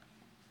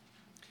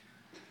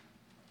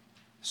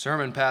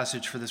Sermon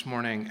passage for this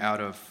morning out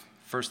of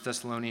 1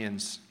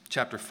 Thessalonians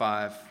chapter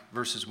 5,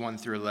 verses 1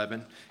 through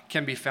 11,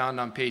 can be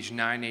found on page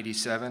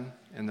 987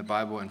 in the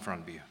Bible in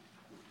front of you.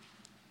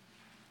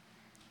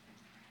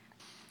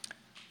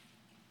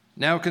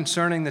 Now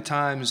concerning the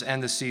times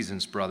and the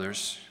seasons,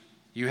 brothers,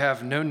 you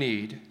have no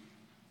need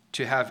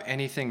to have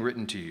anything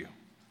written to you,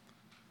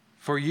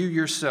 for you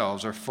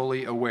yourselves are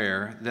fully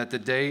aware that the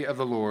day of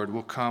the Lord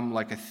will come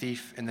like a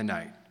thief in the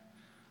night.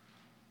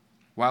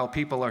 While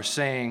people are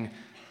saying,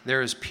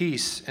 there is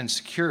peace and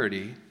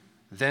security,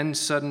 then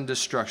sudden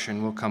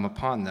destruction will come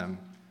upon them,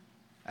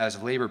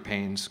 as labor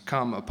pains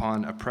come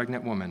upon a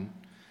pregnant woman,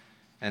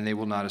 and they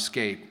will not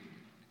escape.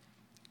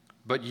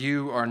 But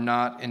you are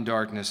not in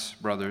darkness,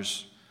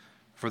 brothers,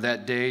 for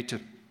that day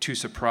to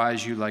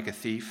surprise you like a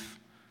thief,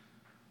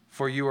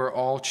 for you are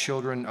all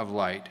children of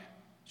light,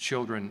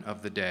 children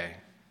of the day.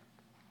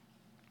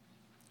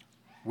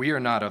 We are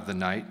not of the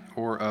night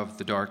or of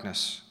the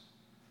darkness.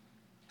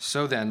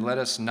 So then, let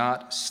us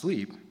not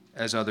sleep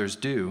as others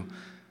do,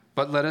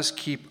 but let us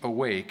keep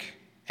awake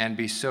and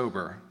be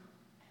sober.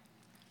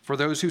 For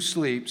those who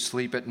sleep,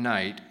 sleep at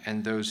night,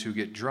 and those who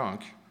get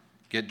drunk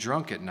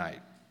at night.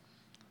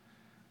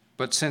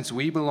 But since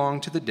we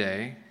belong to the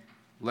day,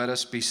 let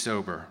us be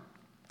sober,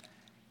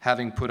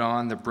 having put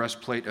on the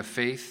breastplate of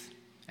faith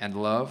and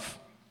love,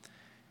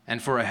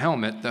 and for a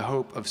helmet, the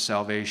hope of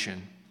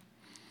salvation.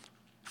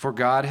 For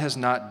God has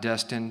not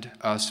destined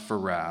us for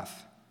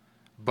wrath,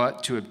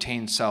 but to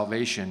obtain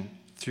salvation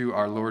through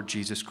our Lord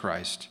Jesus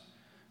Christ,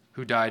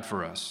 who died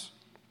for us,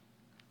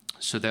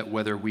 so that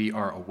whether we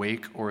are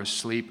awake or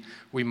asleep,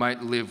 we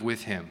might live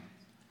with him.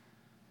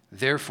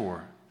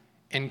 Therefore,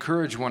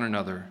 encourage one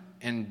another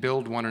and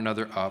build one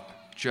another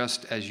up,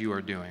 just as you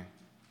are doing.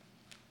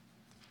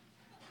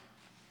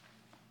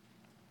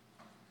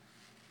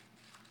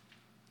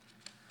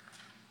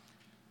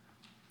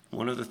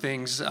 One of the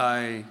things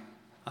I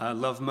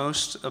love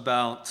most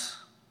about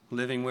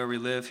living where we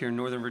live here in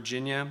Northern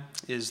Virginia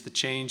is the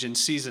change in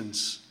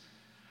seasons.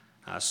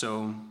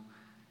 So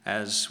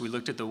as we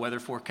looked at the weather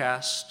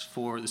forecast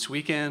for this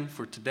weekend,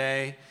 for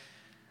today,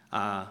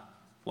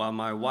 while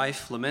my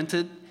wife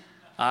lamented,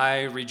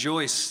 I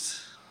rejoiced.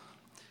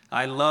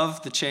 I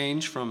love the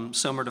change from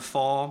summer to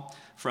fall,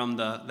 from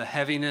the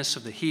heaviness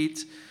of the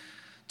heat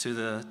to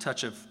the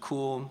touch of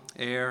cool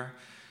air.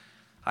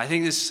 I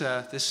think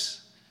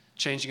this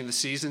changing of the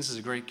seasons is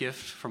a great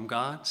gift from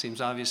God. Seems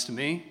obvious to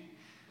me.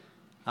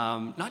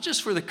 Not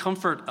just for the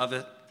comfort of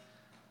it,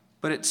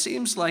 but it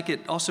seems like it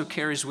also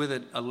carries with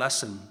it a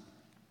lesson.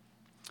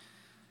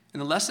 And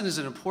the lesson is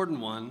an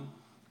important one,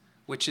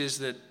 which is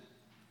that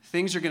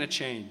things are going to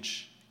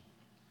change.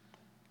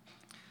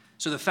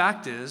 So the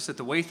fact is that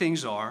the way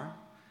things are,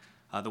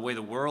 the way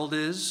the world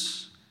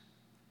is,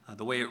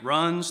 the way it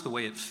runs, the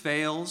way it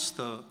fails,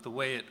 the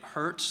way it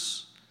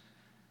hurts,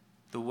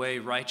 the way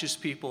righteous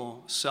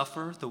people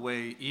suffer, the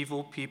way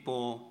evil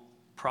people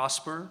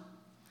prosper,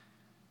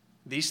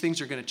 these things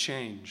are going to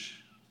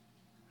change.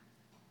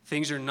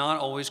 Things are not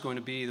always going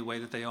to be the way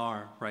that they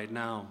are right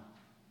now.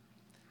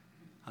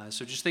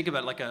 So just think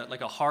about it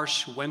like a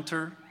harsh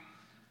winter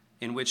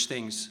in which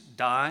things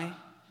die,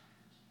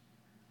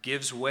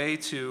 gives way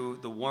to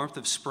the warmth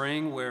of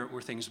spring where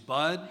things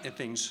bud and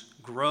things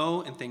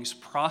grow and things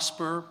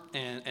prosper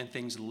and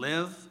things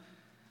live.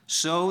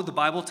 So the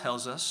Bible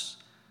tells us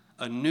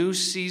a new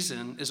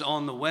season is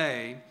on the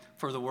way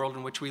for the world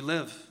in which we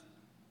live.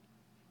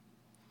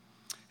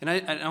 And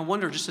I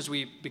wonder, just as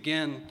we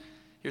begin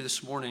here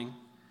this morning,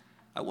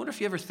 I wonder if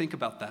you ever think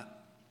about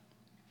that.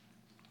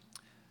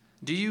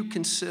 Do you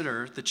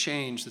consider the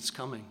change that's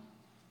coming?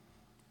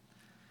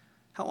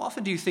 How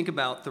often do you think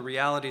about the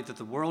reality that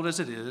the world as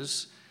it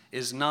is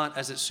not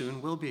as it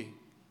soon will be?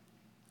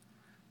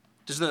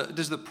 Does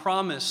the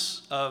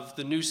promise of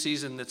the new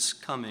season that's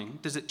coming,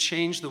 does it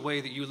change the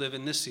way that you live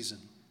in this season?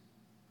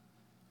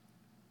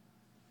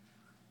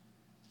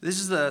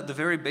 This is the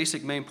very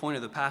basic main point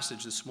of the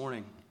passage this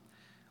morning.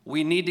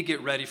 We need to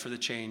get ready for the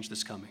change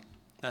that's coming.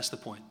 That's the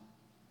point.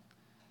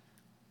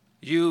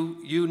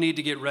 You need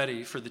to get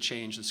ready for the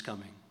change that's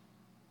coming.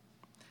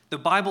 The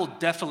Bible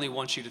definitely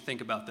wants you to think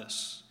about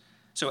this.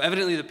 So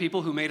evidently the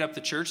people who made up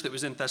the church that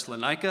was in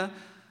Thessalonica,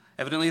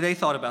 evidently they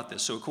thought about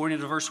this. So according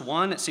to verse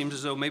 1, it seems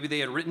as though maybe they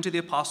had written to the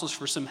apostles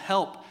for some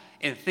help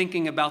in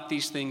thinking about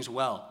these things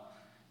well.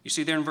 You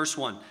see there in verse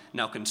 1,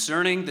 now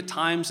concerning the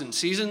times and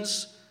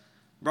seasons,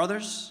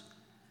 brothers,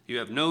 you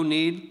have no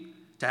need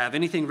to have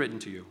anything written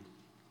to you.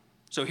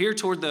 So here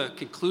toward the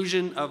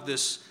conclusion of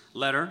this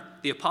letter,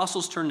 the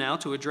apostles turn now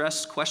to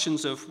address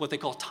questions of what they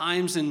call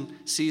times and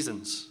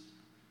seasons.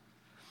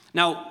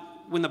 Now,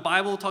 when the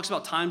Bible talks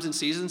about times and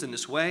seasons in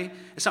this way,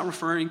 it's not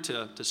referring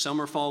to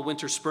summer, fall,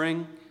 winter,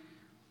 spring.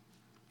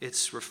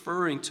 It's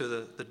referring to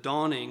the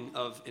dawning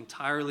of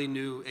entirely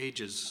new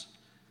ages.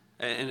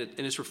 And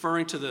it's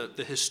referring to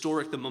the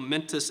historic, the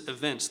momentous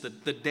events,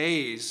 the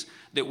days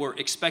that were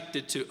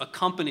expected to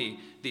accompany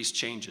these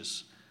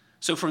changes.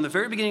 So from the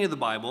very beginning of the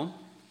Bible,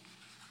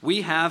 what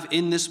we have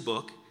in this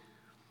book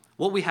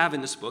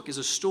is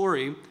a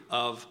story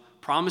of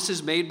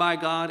promises made by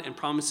God and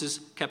promises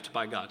kept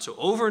by God. So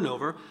over and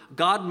over,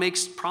 God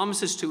makes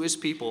promises to his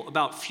people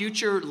about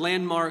future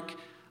landmark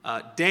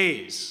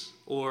days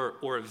or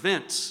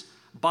events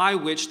by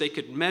which they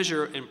could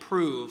measure and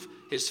prove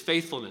his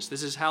faithfulness.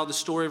 This is how the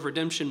story of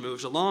redemption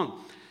moves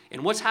along.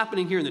 And what's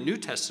happening here in the New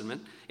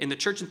Testament, in the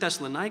church in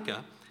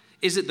Thessalonica,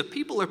 is that the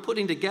people are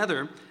putting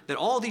together that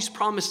all these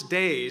promised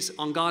days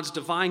on God's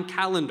divine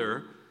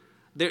calendar,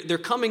 they're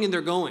coming and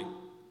they're going.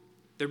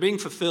 They're being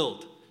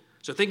fulfilled.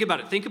 So think about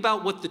it. Think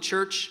about what the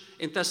church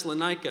in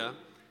Thessalonica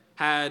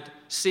had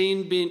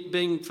seen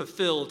being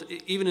fulfilled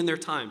even in their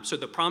time. So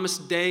the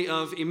promised day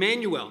of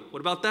Emmanuel, what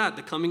about that?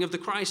 The coming of the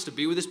Christ to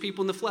be with his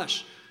people in the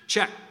flesh.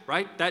 Check,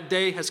 right? That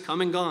day has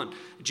come and gone.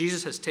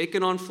 Jesus has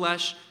taken on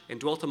flesh and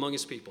dwelt among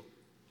his people.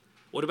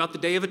 What about the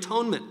Day of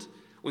Atonement,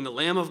 when the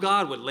Lamb of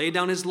God would lay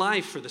down his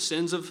life for the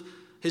sins of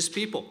his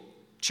people?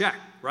 Check,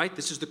 right?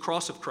 This is the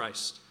cross of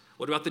Christ.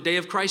 What about the day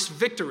of Christ's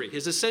victory,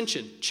 his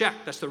ascension? Check,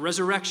 that's the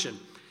resurrection.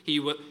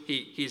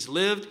 He's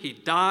lived, he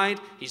died,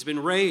 he's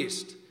been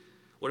raised.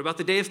 What about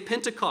the day of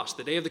Pentecost,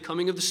 the day of the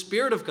coming of the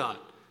Spirit of God?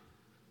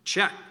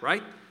 Check,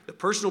 right? The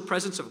personal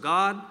presence of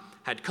God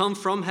had come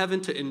from heaven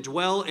to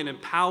indwell and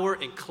empower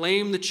and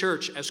claim the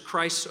church as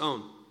Christ's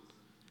own.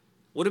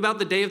 What about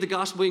the day of the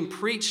gospel being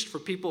preached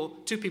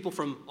to people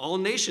from all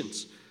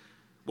nations?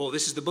 Well,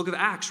 this is the book of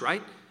Acts,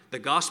 right? The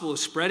gospel is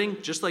spreading,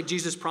 just like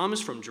Jesus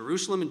promised, from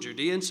Jerusalem and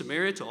Judea and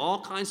Samaria to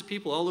all kinds of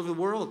people all over the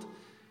world.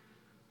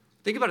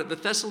 Think about it. The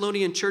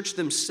Thessalonian church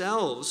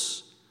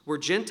themselves were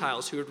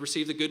Gentiles who had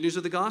received the good news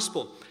of the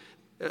gospel,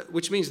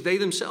 which means they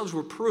themselves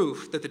were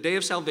proof that the day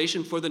of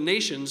salvation for the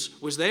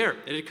nations was there.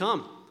 It had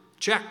come.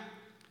 Check.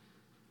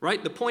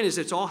 Right? The point is,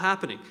 it's all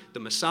happening. The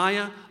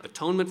Messiah,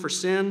 atonement for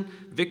sin,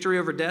 victory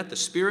over death, the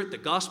Spirit, the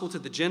gospel to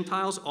the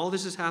Gentiles, all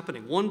this is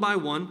happening. One by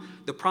one,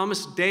 the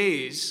promised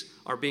days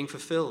are being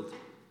fulfilled.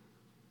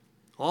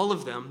 All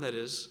of them, that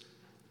is,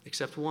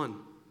 except one.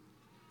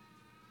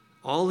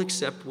 All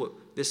except what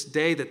this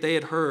day that they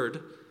had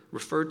heard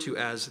referred to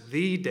as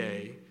the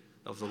day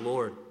of the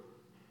Lord.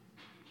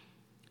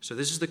 So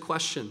this is the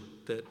question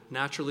that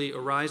naturally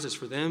arises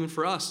for them and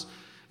for us.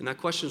 And that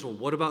question is, well,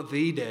 what about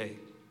the day?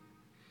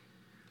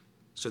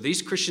 So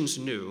these Christians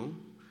knew,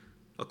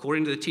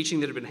 according to the teaching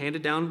that had been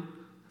handed down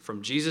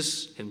from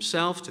Jesus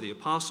himself to the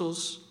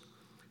apostles,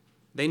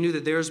 they knew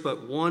that there's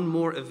but one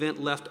more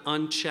event left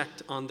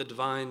unchecked on the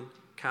divine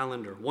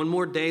calendar. One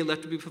more day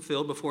left to be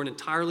fulfilled before an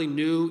entirely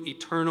new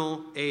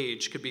eternal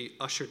age could be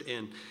ushered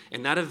in.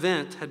 And that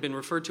event had been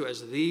referred to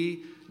as the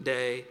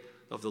day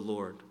of the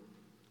Lord.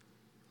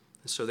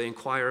 And so they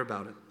inquire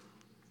about it.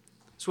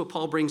 That's what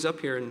Paul brings up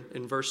here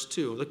in verse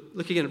 2.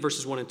 Look again at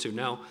verses 1 and 2.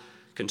 Now,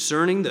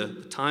 concerning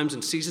the times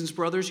and seasons,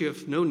 brothers, you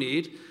have no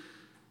need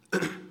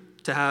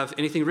to have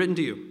anything written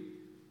to you.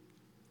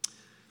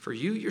 For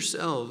you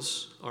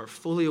yourselves are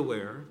fully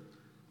aware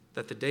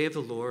that the day of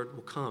the Lord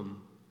will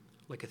come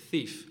like a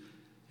thief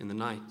in the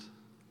night.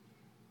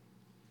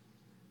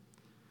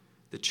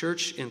 The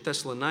church in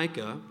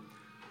Thessalonica,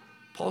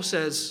 Paul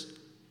says,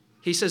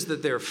 he says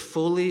that they're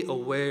fully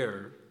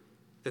aware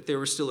that there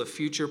was still a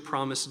future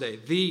promised day.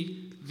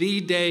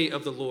 The day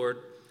of the Lord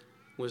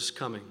was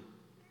coming.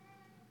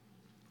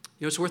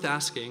 You know, it's worth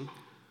asking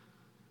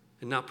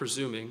and not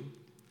presuming,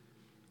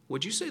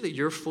 would you say that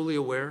you're fully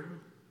aware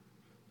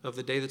of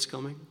the day that's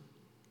coming?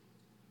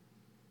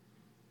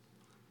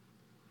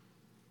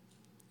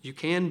 You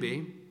can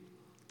be.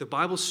 The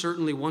Bible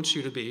certainly wants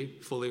you to be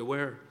fully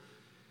aware.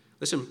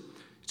 Listen,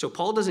 so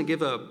Paul doesn't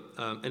give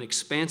an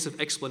expansive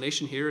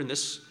explanation here in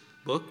this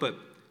book, but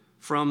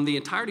from the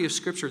entirety of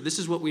Scripture, this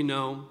is what we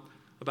know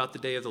about the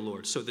day of the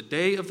Lord. So the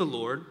day of the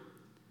Lord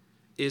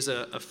is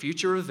a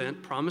future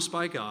event promised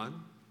by God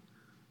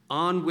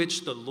on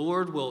which the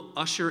Lord will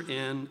usher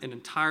in an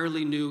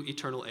entirely new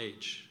eternal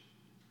age.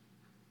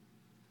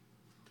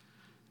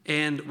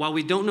 And while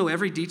we don't know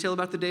every detail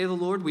about the day of the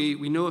Lord,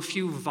 we know a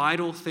few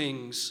vital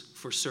things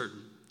for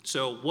certain.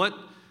 So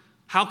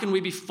how can we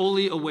be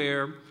fully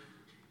aware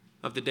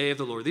of the day of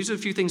the Lord? These are a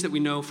few things that we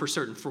know for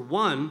certain. For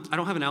one, I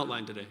don't have an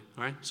outline today,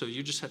 all right? So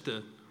you just have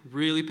to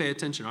really pay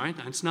attention, all right?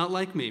 It's not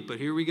like me, but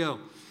here we go.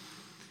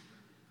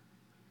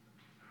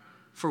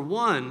 For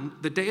one,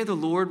 the day of the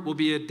Lord will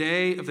be a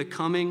day of the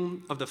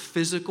coming of the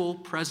physical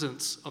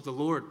presence of the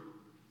Lord.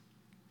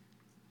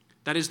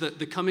 That is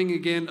the coming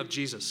again of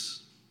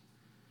Jesus.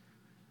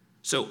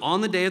 So on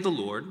the day of the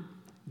Lord,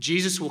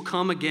 Jesus will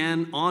come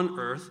again on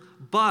earth,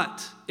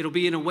 but it'll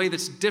be in a way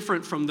that's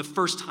different from the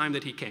first time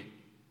that he came.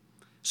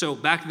 So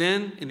back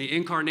then in the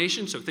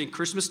incarnation, so think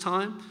Christmas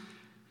time,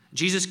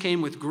 Jesus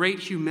came with great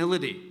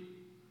humility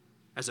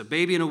as a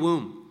baby in a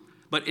womb.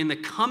 But in the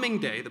coming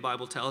day, the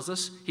Bible tells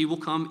us, he will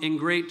come in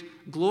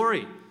great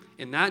glory.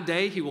 In that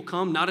day, he will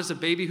come not as a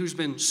baby who's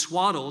been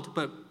swaddled,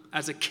 but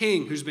as a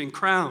king who's been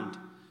crowned.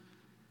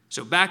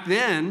 So back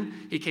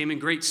then, he came in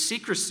great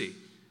secrecy.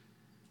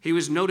 He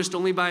was noticed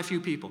only by a few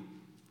people.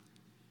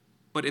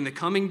 But in the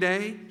coming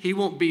day, he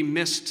won't be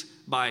missed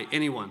by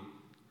anyone.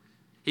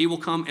 He will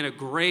come in a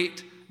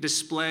great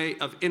display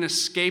of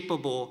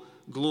inescapable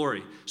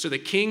glory. So the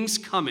King's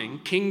coming,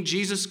 King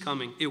Jesus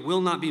coming, it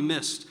will not be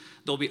missed.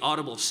 There'll be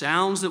audible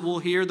sounds that we'll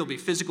hear. There'll be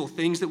physical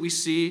things that we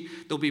see.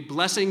 There'll be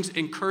blessings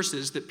and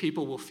curses that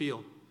people will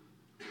feel.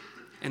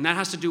 And that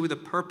has to do with the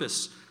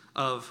purpose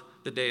of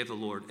the day of the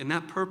Lord. And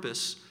that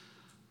purpose,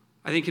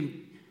 I think,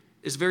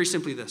 is very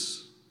simply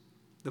this.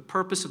 The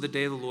purpose of the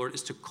day of the Lord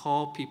is to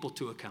call people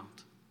to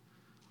account.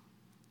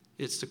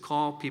 It's to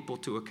call people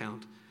to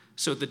account.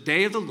 So the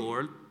day of the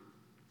Lord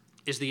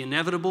is the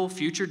inevitable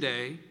future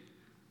day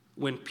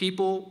when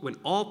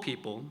all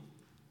people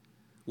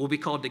will be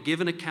called to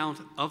give an account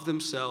of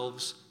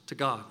themselves to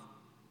God.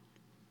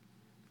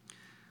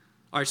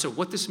 All right, so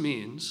what this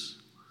means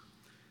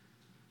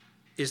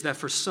is that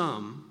for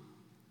some,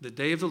 the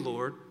day of the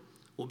Lord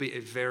will be a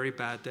very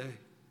bad day.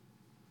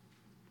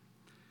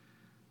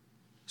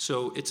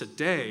 So it's a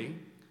day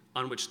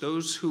on which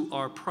those who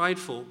are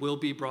prideful will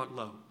be brought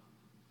low.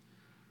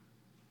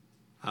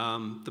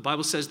 The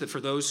Bible says that for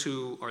those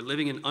who are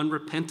living in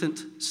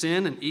unrepentant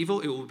sin and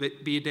evil, it will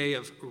be a day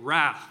of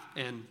wrath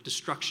and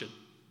destruction.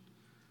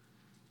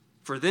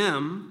 For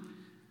them,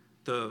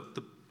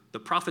 the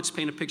prophets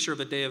paint a picture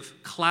of a day of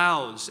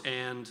clouds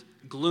and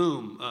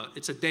gloom.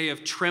 It's a day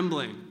of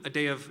trembling, a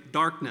day of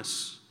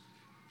darkness.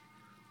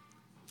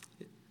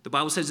 The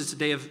Bible says it's a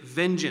day of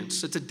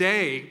vengeance. It's a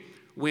day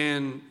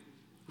when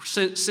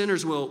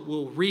sinners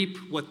will reap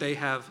what they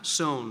have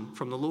sown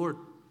from the Lord.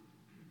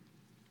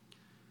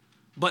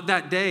 But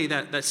that day,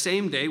 that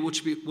same day,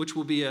 which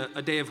will be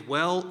a day of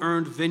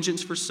well-earned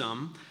vengeance for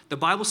some, the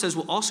Bible says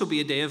will also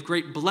be a day of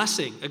great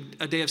blessing,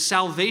 a day of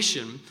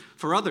salvation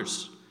for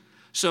others.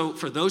 So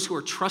for those who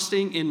are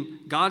trusting in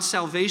God's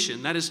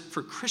salvation, that is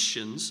for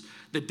Christians,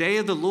 the day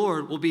of the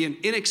Lord will be an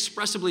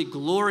inexpressibly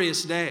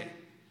glorious day.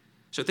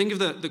 So think of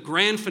the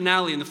grand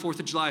finale in the 4th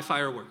of July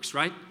fireworks,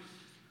 right?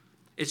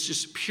 It's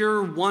just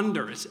pure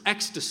wonder. It's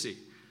ecstasy.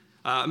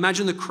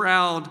 Imagine the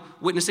crowd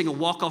witnessing a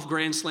walk-off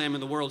grand slam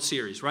in the World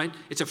Series, right?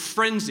 It's a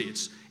frenzy.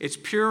 It's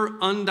pure,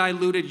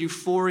 undiluted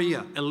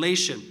euphoria,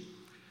 elation.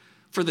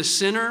 For the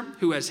sinner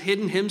who has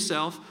hidden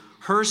himself,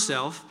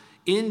 herself,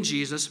 in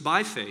Jesus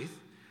by faith,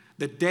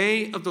 the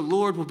day of the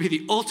Lord will be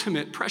the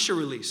ultimate pressure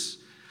release,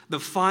 the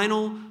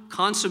final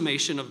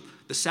consummation of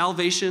the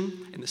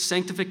salvation and the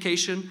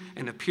sanctification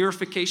and the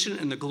purification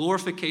and the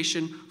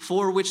glorification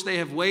for which they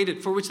have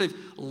waited, for which they've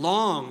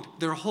longed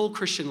their whole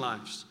Christian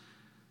lives.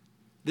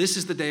 This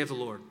is the day of the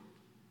Lord.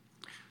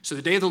 So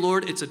the day of the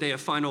Lord, it's a day of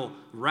final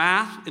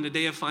wrath and a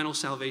day of final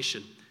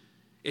salvation.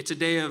 It's a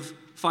day of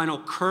final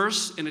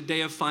curse and a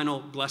day of final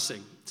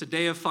blessing. It's a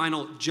day of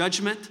final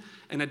judgment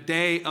and a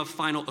day of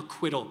final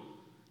acquittal,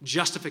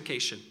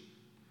 justification.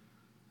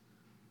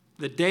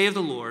 The day of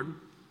the Lord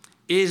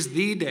is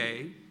the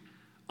day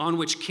on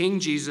which King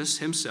Jesus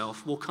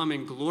himself will come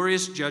in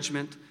glorious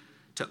judgment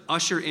to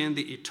usher in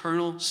the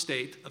eternal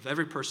state of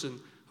every person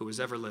who has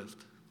ever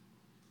lived.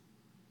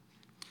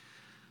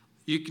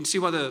 You can see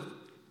why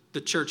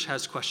the church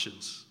has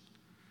questions.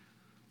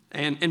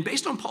 And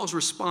based on Paul's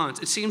response,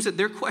 it seems that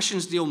their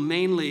questions deal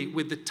mainly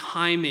with the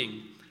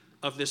timing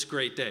of this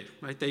great day,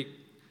 right? They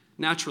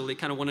naturally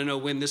kind of want to know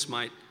when this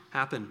might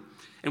happen.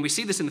 And we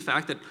see this in the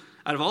fact that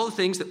out of all the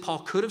things that Paul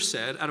could have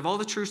said, out of all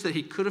the truths that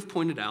he could have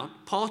pointed out,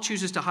 Paul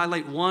chooses to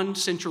highlight one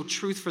central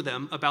truth for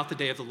them about the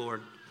day of the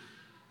Lord.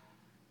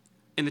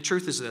 And the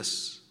truth is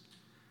this: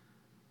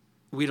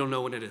 we don't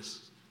know when it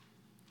is.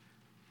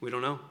 We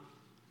don't know.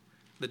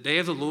 The day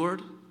of the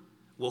Lord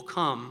will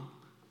come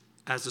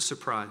as a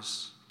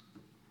surprise.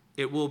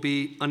 It will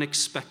be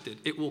unexpected.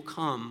 It will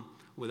come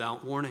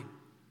without warning.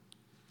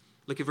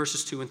 Look at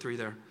verses 2 and 3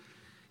 there.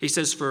 He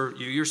says, "For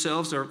you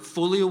yourselves are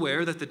fully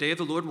aware that the day of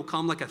the Lord will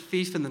come like a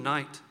thief in the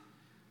night.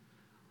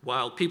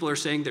 While people are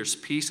saying there's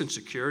peace and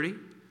security,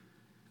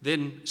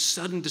 then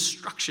sudden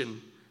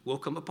destruction will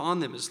come upon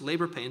them as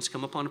labor pains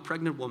come upon a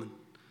pregnant woman,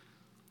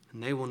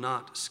 and they will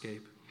not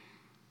escape."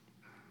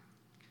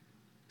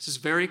 This is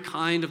very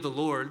kind of the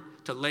Lord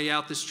to lay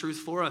out this truth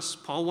for us.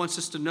 Paul wants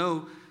us to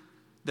know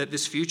that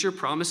this future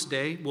promised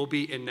day will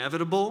be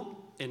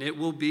inevitable and it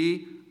will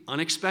be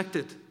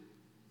unexpected.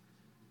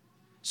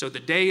 So the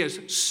day is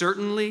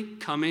certainly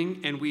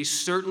coming, and we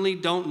certainly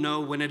don't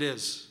know when it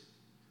is.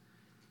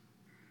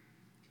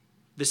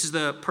 This is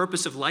the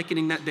purpose of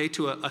likening that day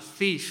to a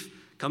thief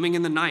coming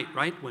in the night,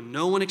 right? When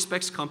no one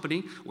expects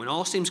company, when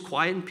all seems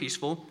quiet and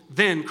peaceful,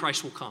 then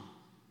Christ will come.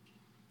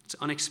 It's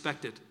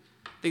unexpected.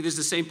 I think this is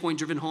the same point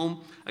driven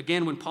home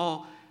again when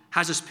Paul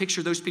has us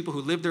picture those people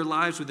who live their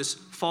lives with this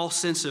false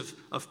sense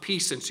of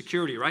peace and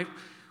security, right?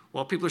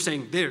 While people are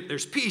saying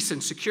there's peace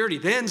and security,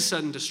 then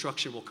sudden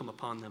destruction will come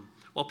upon them.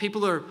 While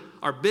people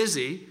are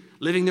busy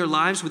living their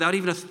lives without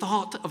even a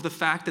thought of the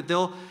fact that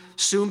they'll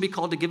soon be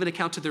called to give an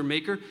account to their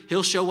Maker,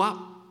 he'll show up.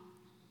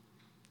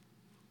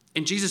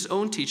 In Jesus'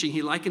 own teaching,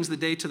 he likens the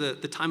day to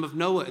the time of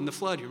Noah and the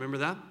flood. You remember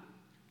that?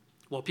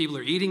 While people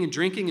are eating and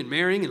drinking and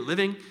marrying and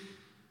living,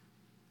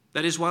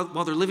 that is,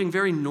 while they're living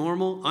very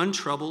normal,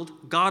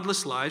 untroubled,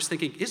 godless lives,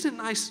 thinking, isn't it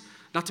nice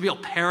not to be all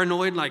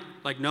paranoid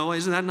like Noah?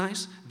 Isn't that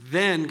nice?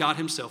 Then God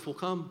himself will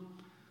come.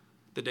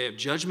 The day of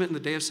judgment and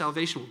the day of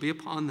salvation will be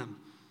upon them.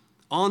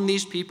 On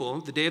these people,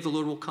 the day of the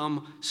Lord will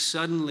come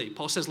suddenly.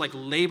 Paul says, like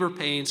labor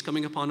pains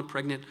coming upon a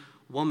pregnant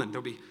woman.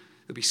 They'll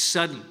be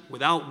sudden,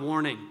 without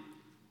warning,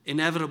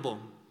 inevitable,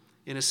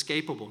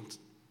 inescapable,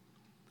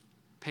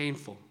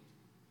 painful.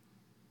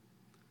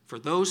 For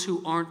those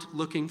who aren't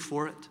looking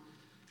for it,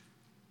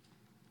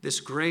 this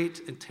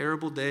great and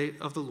terrible day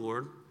of the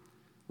Lord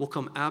will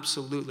come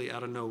absolutely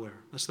out of nowhere.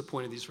 That's the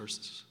point of these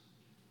verses.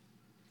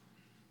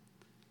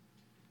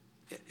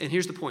 And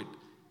here's the point.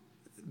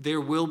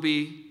 There will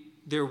be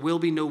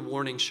no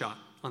warning shot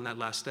on that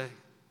last day.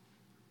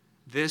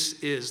 This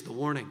is the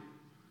warning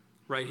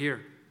right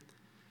here.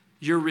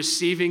 You're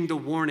receiving the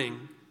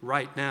warning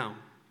right now.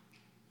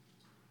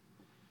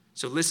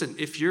 So listen,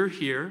 if you're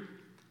here,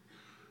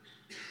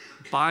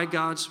 by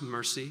God's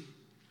mercy,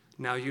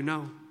 now you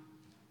know.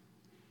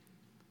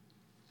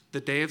 The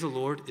day of the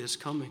Lord is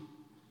coming.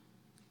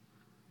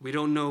 We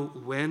don't know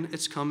when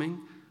it's coming.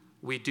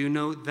 We do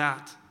know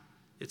that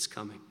it's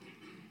coming.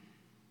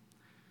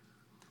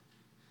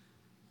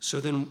 So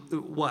then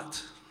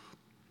what?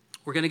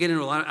 We're going to get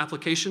into a lot of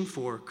application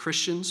for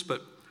Christians,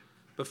 but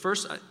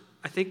first,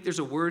 I think there's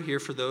a word here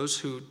for those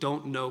who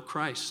don't know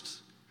Christ,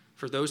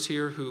 for those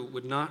here who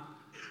would not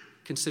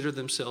consider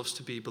themselves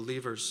to be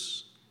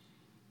believers.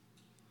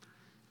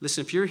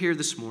 Listen, if you're here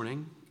this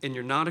morning and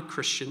you're not a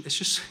Christian,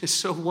 it's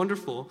so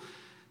wonderful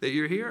that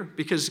you're here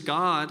because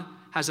God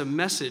has a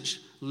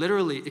message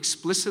literally,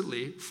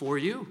 explicitly for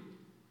you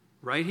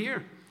right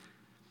here.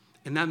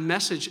 And that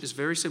message is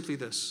very simply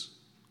this.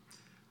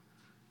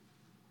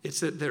 It's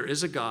that there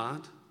is a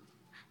God,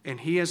 and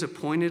he has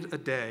appointed a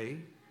day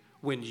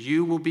when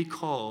you will be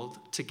called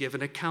to give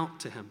an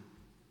account to him.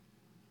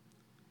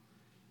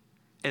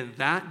 And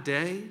that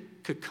day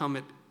could come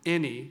at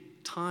any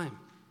time.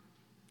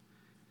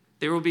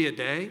 There will be a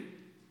day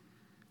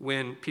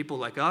when people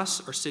like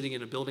us are sitting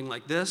in a building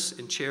like this,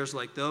 in chairs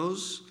like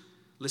those,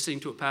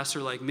 listening to a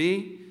pastor like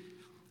me,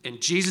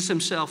 and Jesus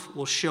himself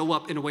will show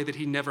up in a way that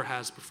he never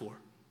has before.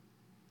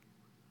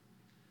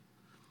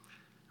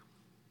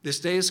 This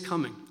day is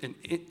coming,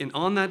 and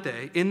on that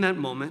day, in that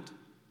moment,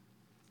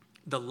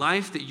 the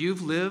life that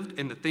you've lived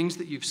and the things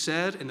that you've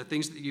said and the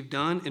things that you've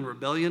done in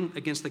rebellion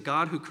against the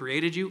God who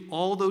created you,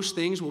 all those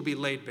things will be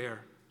laid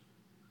bare.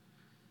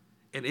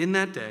 And in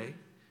that day,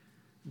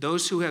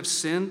 those who have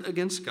sinned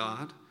against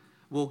God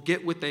will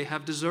get what they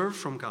have deserved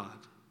from God,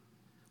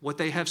 what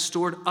they have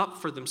stored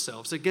up for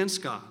themselves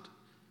against God.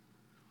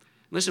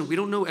 Listen, we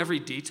don't know every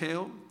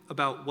detail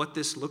about what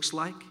this looks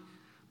like,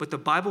 but the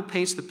Bible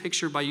paints the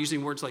picture by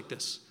using words like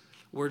this,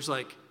 words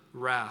like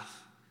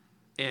wrath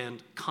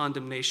and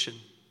condemnation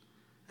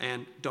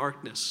and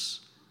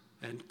darkness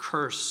and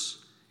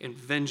curse and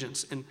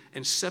vengeance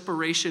and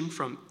separation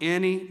from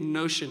any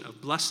notion of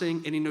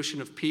blessing, any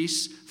notion of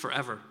peace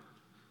forever.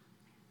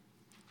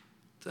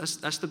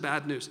 That's the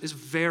bad news. It's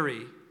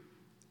very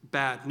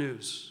bad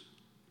news.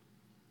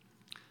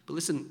 But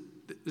listen,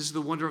 this is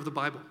the wonder of the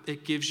Bible.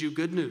 It gives you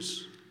good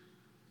news.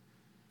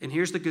 And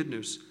here's the good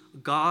news.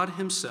 God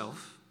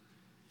himself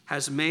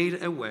has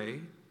made a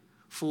way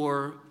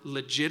for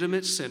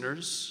legitimate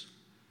sinners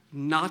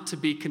not to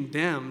be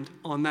condemned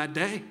on that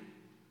day.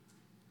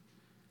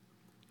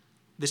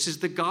 This is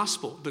the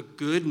gospel, the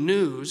good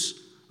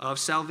news of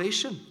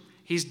salvation.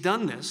 He's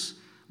done this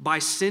by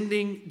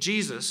sending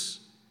Jesus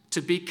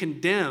to be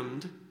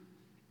condemned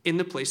in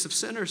the place of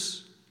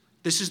sinners.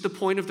 This is the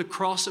point of the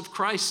cross of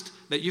Christ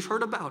that you've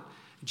heard about.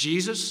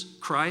 Jesus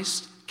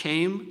Christ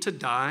came to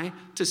die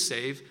to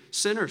save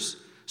sinners.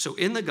 So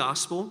in the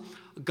gospel,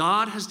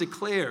 God has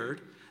declared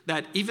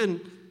that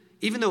even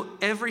though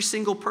every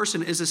single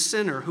person is a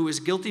sinner who is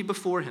guilty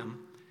before him,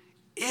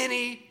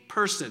 any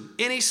person,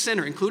 any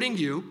sinner, including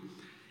you,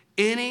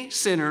 any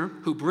sinner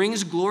who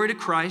brings glory to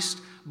Christ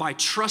by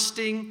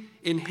trusting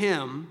in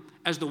him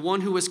as the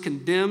one who was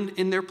condemned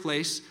in their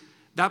place,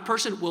 that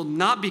person will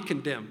not be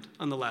condemned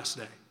on the last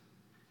day.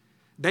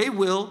 They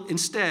will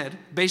instead,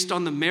 based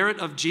on the merit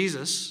of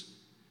Jesus,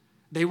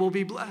 they will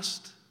be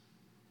blessed.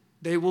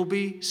 They will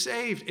be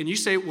saved. And you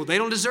say, well, they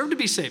don't deserve to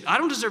be saved. I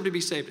don't deserve to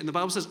be saved. And the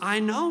Bible says, I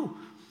know,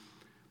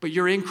 but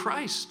you're in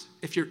Christ.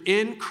 If you're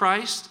in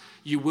Christ,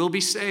 you will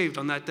be saved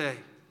on that day.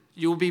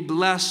 You will be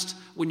blessed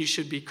when you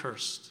should be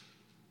cursed.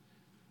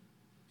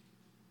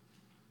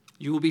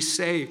 You will be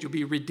saved. You'll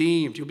be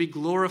redeemed. You'll be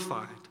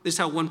glorified. This is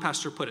how one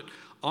pastor put it.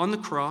 On the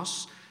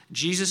cross,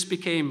 Jesus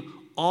became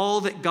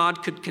all that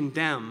God could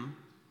condemn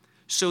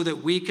so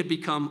that we could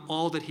become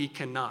all that he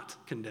cannot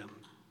condemn.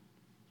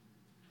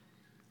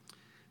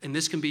 And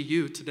this can be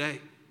you today.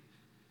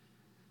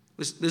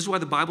 This is why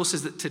the Bible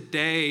says that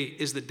today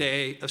is the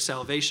day of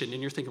salvation.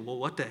 And you're thinking, well,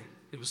 what day?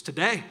 It was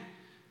today.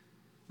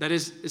 That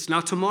is, it's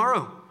not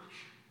tomorrow.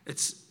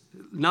 It's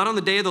not on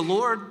the day of the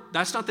Lord.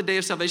 That's not the day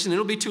of salvation.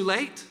 It'll be too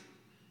late.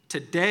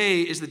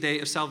 Today is the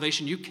day of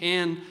salvation. You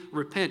can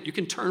repent. You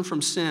can turn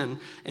from sin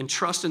and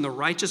trust in the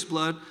righteous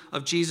blood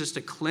of Jesus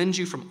to cleanse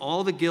you from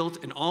all the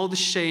guilt and all the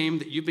shame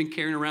that you've been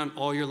carrying around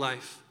all your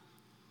life.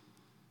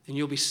 And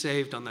you'll be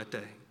saved on that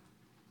day.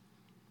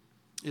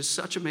 It's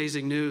such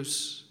amazing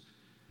news.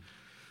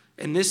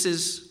 And this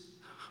is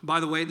by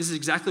the way, this is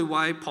exactly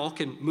why Paul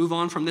can move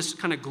on from this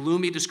kind of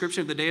gloomy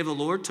description of the day of the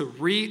Lord to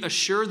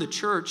reassure the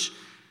church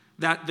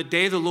that the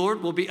day of the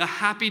Lord will be a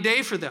happy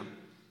day for them.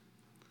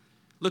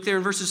 Look there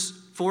in verses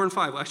 4 and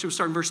 5. Actually, we'll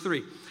start in verse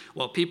 3.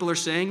 While people are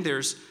saying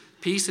there's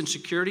peace and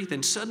security,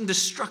 then sudden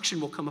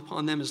destruction will come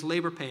upon them as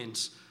labor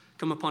pains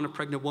come upon a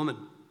pregnant woman.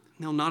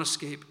 They'll not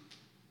escape.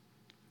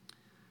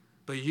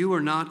 But you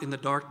are not in the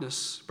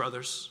darkness,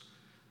 brothers,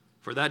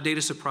 for that day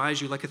to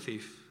surprise you like a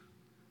thief.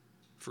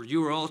 For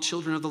you are all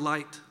children of the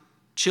light,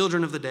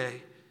 children of the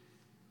day.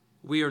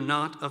 We are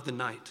not of the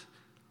night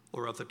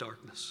or of the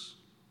darkness.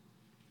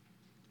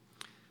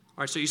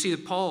 All right, so you see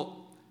that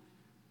Paul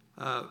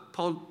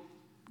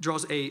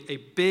draws a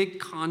big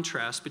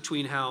contrast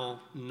between how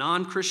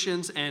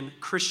non-Christians and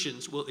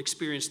Christians will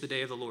experience the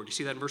day of the Lord. You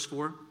see that in verse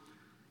 4?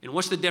 And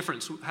what's the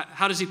difference?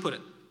 How does he put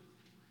it?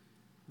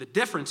 The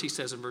difference, he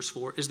says in verse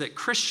 4, is that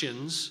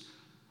Christians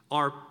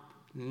are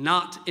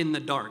not in the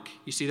dark.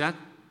 You see that?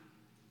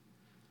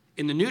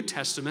 In the New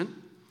Testament,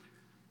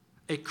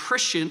 a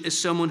Christian is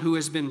someone who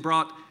has been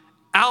brought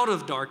out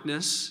of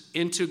darkness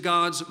into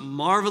God's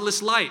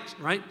marvelous light,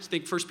 right?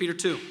 Think 1 Peter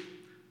 2.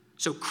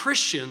 So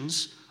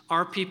Christians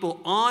are people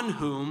on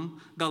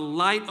whom the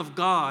light of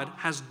God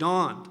has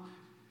dawned.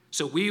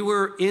 So we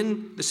were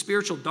in the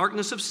spiritual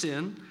darkness of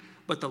sin,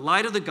 but the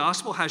light of the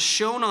gospel has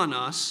shone on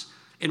us,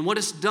 and what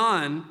it's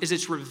done is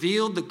it's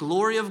revealed the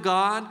glory of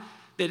God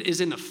that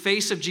is in the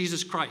face of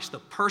Jesus Christ, the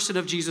person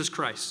of Jesus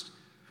Christ.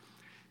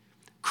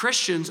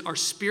 Christians are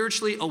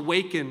spiritually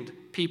awakened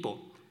people.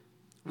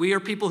 We are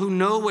people who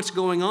know what's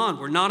going on.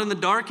 We're not in the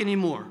dark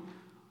anymore.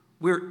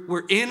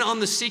 We're in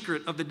on the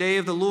secret of the day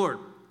of the Lord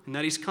and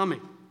that he's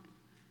coming.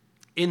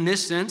 In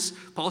this sense,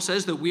 Paul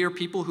says that we are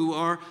people who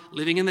are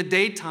living in the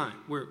daytime.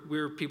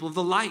 We're people of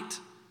the light.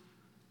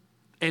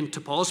 And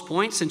to Paul's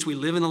point, since we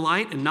live in the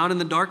light and not in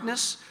the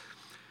darkness,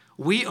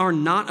 we are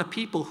not a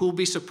people who will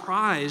be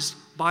surprised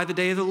by the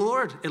day of the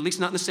Lord, at least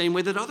not in the same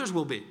way that others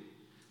will be.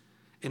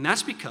 And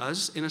that's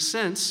because, in a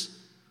sense,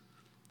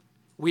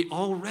 we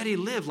already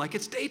live like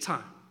it's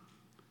daytime,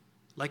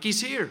 like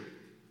he's here.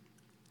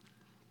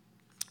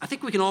 I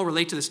think we can all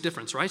relate to this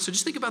difference, right? So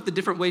just think about the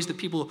different ways that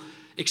people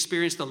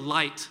experience the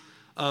light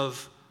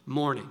of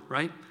morning,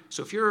 right?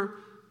 So if you're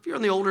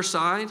on the older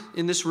side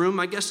in this room,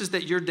 my guess is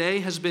that your day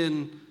has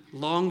been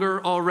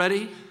longer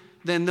already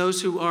than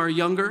those who are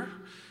younger.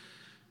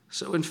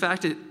 So in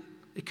fact, it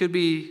could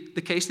be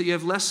the case that you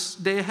have less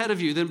day ahead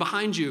of you than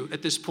behind you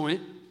at this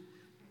point.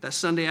 That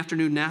Sunday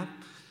afternoon nap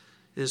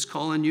is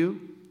calling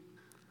you.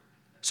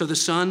 So the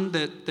sun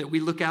that we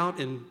look out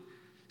and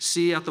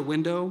see out the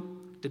window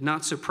did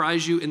not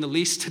surprise you in the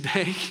least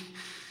today.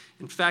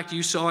 In fact,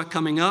 you saw it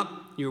coming up.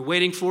 You were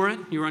waiting for it.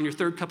 You were on your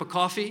third cup of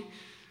coffee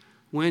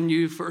when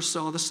you first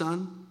saw the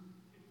sun.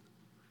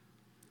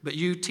 But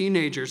you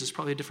teenagers, it's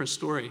probably a different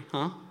story,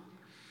 huh?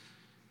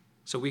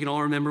 So we can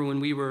all remember when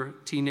we were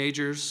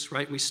teenagers,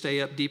 right? We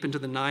stay up deep into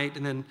the night,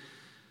 and then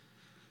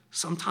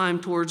sometime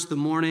towards the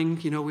morning,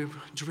 we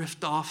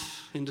drift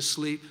off into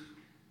sleep.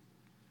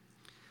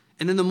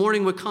 And then the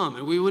morning would come,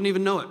 and we wouldn't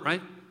even know it,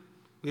 right?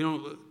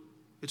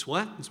 It's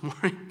what? It's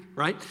morning,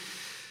 right?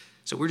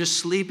 So we're just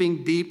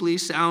sleeping deeply,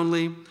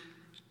 soundly,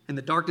 in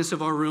the darkness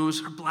of our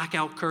rooms, our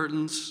blackout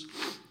curtains.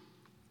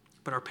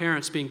 But our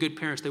parents, being good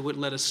parents, they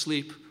wouldn't let us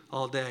sleep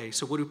all day.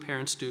 So what do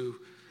parents do?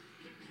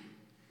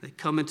 They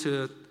come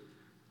into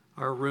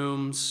our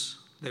rooms,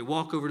 they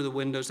walk over to the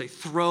windows, they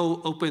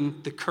throw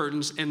open the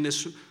curtains, and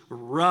this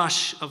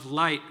rush of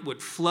light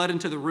would flood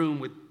into the room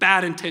with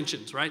bad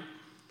intentions, right?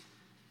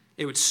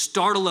 It would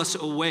startle us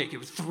awake. It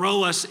would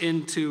throw us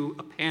into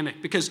a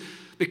panic because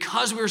we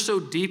were so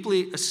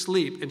deeply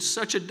asleep in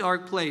such a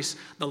dark place,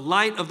 the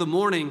light of the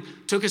morning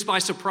took us by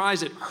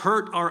surprise. It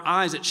hurt our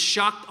eyes. It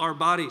shocked our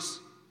bodies.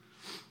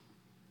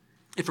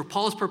 And for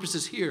Paul's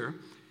purposes here,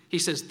 he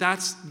says,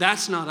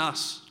 that's not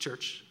us,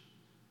 church.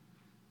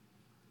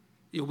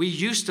 We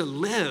used to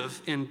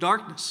live in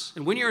darkness.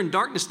 And when you're in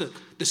darkness,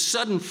 the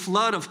sudden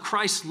flood of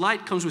Christ's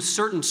light comes with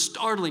certain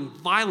startling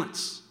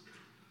violence.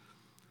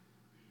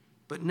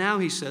 But now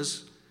he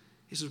says,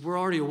 we're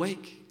already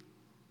awake.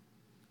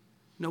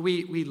 No,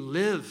 we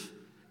live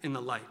in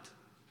the light.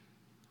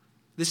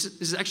 This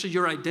is actually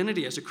your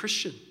identity as a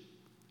Christian.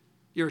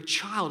 You're a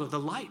child of the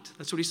light.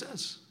 That's what he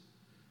says,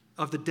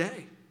 of the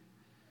day.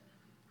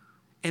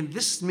 And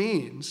this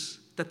means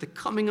that the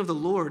coming of the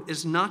Lord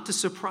is not to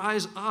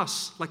surprise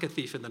us like a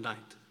thief in the night,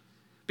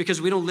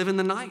 because we don't live in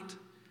the night.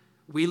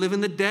 We live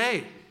in the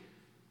day.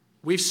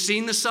 We've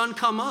seen the sun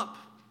come up.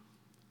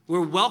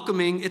 We're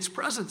welcoming its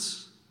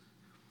presence.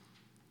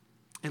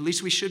 At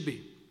least we should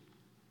be.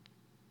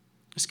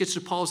 This gets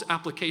to Paul's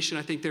application,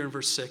 I think, there in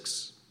verse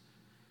 6.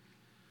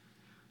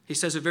 He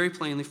says it very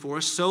plainly for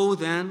us. So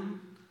then,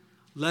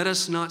 let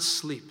us not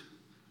sleep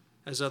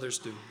as others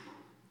do,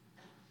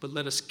 but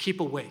let us keep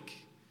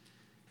awake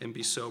and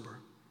be sober.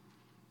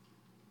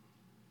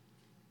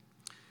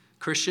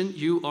 Christian,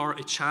 you are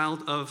a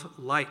child of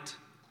light.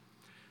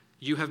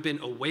 You have been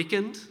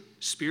awakened,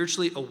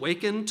 spiritually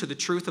awakened to the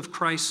truth of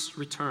Christ's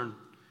return.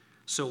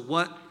 So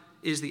what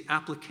is the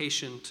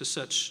application to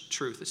such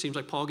truth? It seems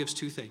like Paul gives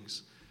two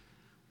things.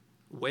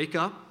 Wake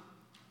up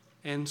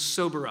and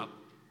sober up.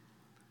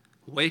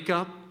 Wake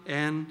up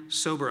and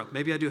sober up.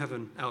 Maybe I do have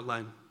an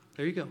outline.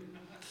 There you go.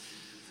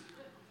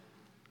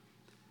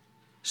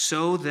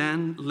 So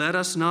then, let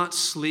us not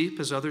sleep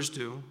as others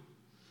do,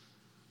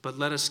 but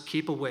let us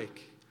keep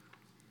awake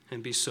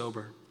and be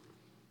sober.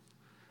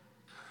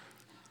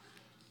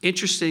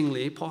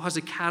 Interestingly, Paul has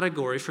a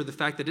category for the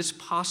fact that it's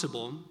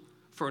possible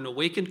for an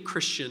awakened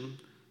Christian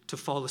to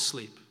fall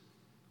asleep,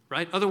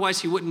 right?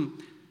 Otherwise, he wouldn't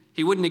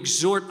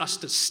exhort us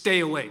to stay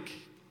awake.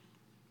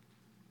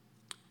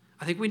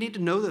 I think we need to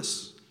know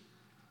this.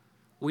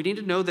 We need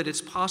to know that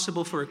it's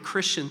possible for a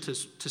Christian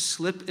to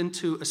slip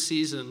into a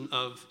season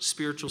of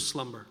spiritual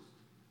slumber.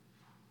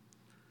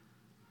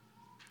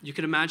 You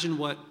can imagine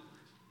what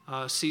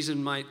a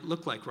season might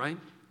look like, right?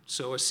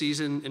 So a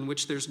season in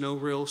which there's no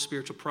real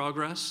spiritual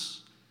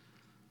progress.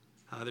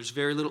 There's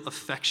very little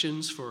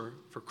affections for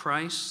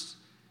Christ.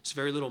 There's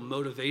very little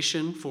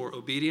motivation for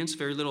obedience,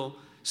 very little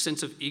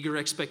sense of eager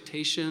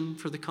expectation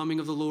for the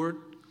coming of the Lord.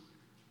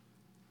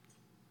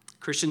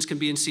 Christians can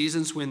be in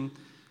seasons when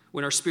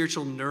our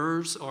spiritual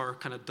nerves are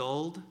kind of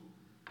dulled.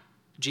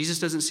 Jesus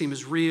doesn't seem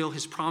as real.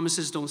 His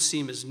promises don't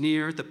seem as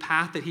near. The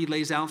path that he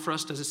lays out for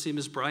us doesn't seem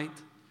as bright.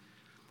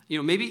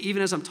 Maybe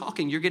even as I'm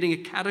talking, you're getting a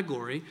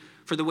category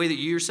for the way that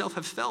you yourself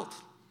have felt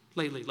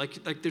lately.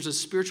 Like there's a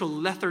spiritual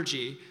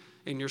lethargy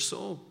in your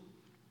soul.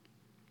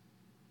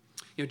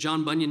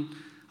 John Bunyan,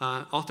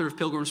 author of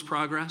Pilgrim's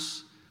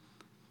Progress,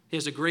 he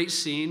has a great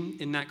scene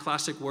in that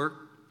classic work.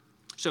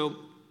 So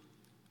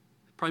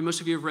probably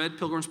most of you have read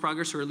Pilgrim's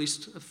Progress, or at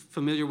least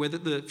familiar with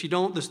it. If you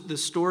don't, the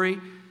story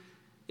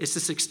is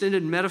this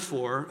extended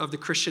metaphor of the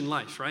Christian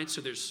life, right? So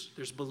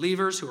there's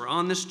believers who are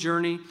on this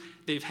journey.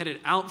 They've headed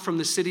out from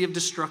the city of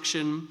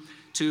destruction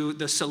to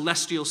the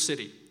celestial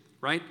city,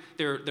 right?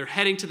 They're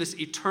heading to this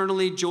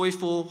eternally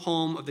joyful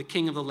home of the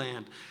King of the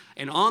land.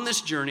 And on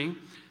this journey,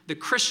 the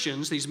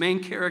Christians, these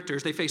main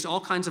characters, they face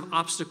all kinds of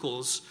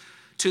obstacles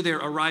to their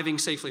arriving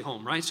safely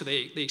home, right? So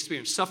they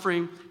experience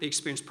suffering, they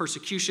experience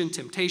persecution,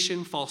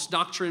 temptation, false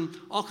doctrine,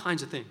 all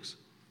kinds of things.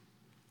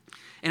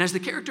 And as the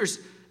characters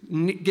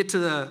get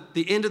to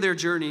the end of their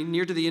journey,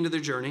 near to the end of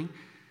their journey,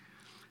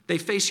 they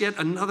face yet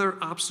another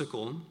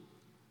obstacle,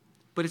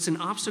 but it's an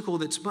obstacle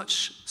that's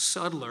much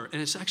subtler,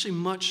 and it's actually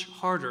much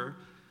harder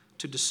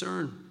to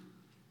discern.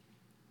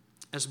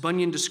 As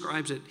Bunyan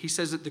describes it, he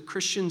says that the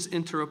Christians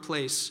enter a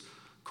place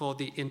called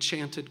the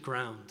enchanted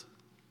ground.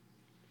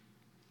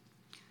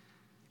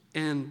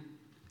 And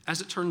as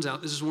it turns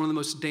out, this is one of the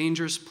most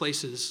dangerous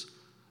places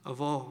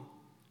of all.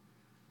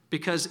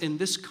 Because in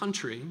this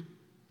country,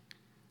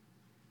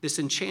 this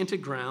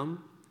enchanted ground,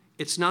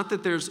 it's not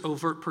that there's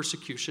overt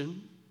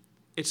persecution.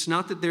 It's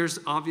not that there's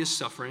obvious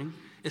suffering.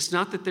 It's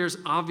not that there's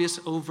obvious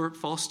overt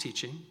false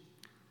teaching.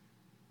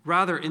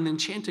 Rather, in the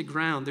enchanted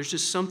ground, there's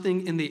just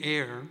something in the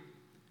air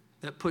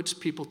that puts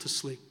people to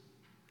sleep.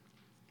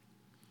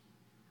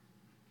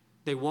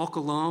 They walk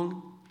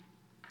along,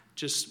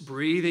 just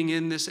breathing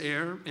in this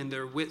air, and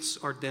their wits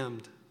are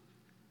dimmed,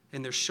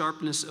 and their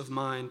sharpness of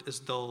mind is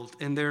dulled,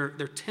 and they're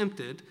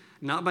tempted,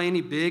 not by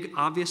any big,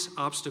 obvious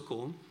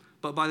obstacle,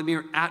 but by the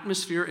mere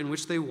atmosphere in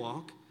which they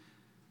walk,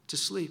 to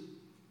sleep,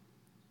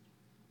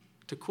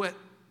 to quit,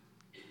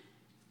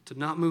 to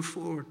not move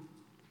forward.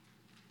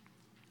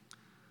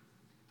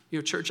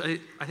 Church, I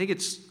think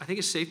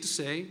it's safe to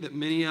say that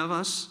many of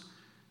us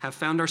have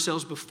found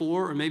ourselves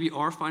before, or maybe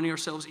are finding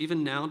ourselves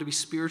even now, to be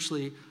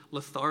spiritually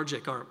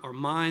lethargic. Our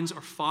minds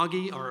are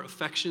foggy, our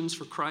affections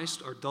for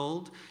Christ are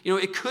dulled.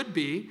 It could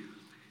be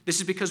this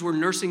is because we're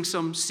nursing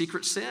some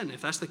secret sin.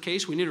 If that's the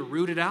case, we need to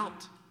root it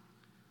out.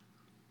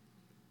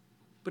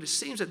 But it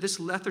seems that this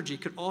lethargy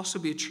could also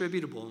be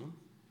attributable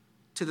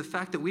to the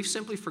fact that we've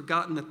simply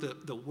forgotten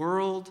that the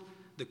world,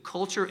 the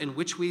culture in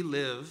which we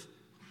live,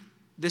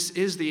 this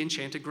is the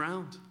enchanted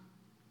ground.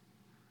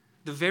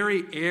 The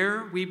very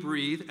air we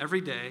breathe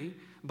every day,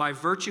 by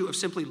virtue of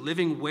simply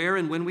living where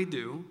and when we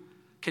do,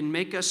 can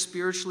make us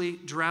spiritually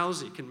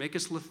drowsy, can make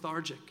us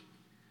lethargic.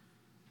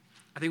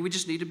 I think we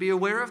just need to be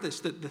aware of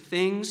this, that the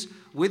things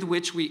with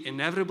which we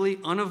inevitably,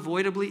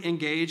 unavoidably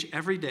engage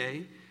every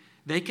day,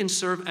 they can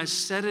serve as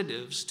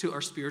sedatives to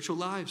our spiritual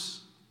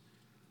lives.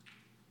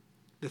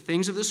 The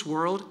things of this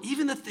world,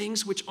 even the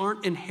things which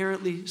aren't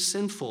inherently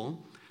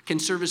sinful, can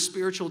serve as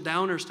spiritual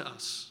downers to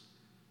us.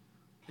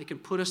 They can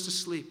put us to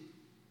sleep.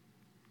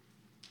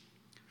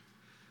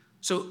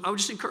 So I would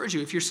just encourage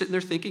you, if you're sitting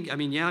there thinking,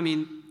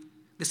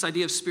 this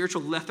idea of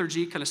spiritual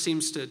lethargy kind of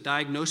seems to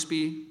diagnose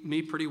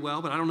me pretty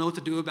well, but I don't know what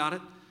to do about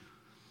it.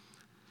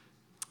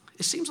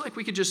 It seems like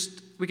we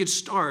could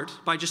start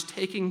by just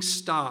taking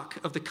stock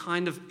of the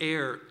kind of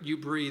air you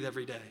breathe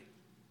every day.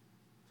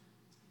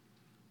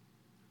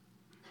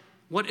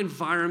 What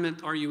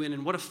environment are you in,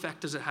 and what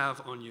effect does it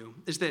have on you?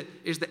 Is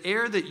the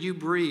air that you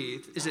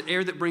breathe, is it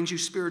air that brings you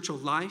spiritual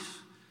life?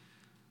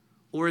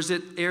 Or is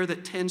it air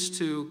that tends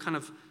to kind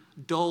of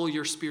dull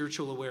your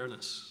spiritual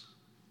awareness?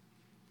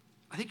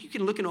 I think you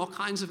can look in all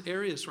kinds of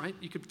areas, right?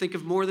 You could think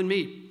of more than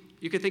me.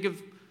 You could think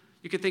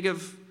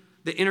of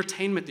the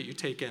entertainment that you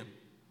take in.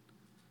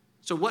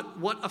 So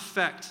what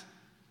effect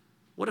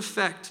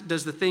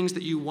does the things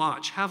that you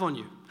watch have on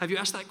you? Have you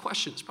asked that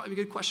question? It's probably a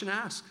good question to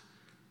ask.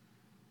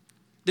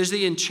 Does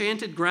the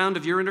enchanted ground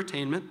of your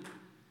entertainment,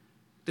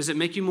 does it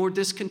make you more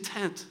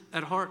discontent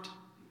at heart?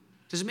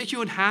 Does it make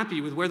you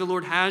unhappy with where the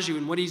Lord has you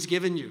and what he's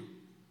given you?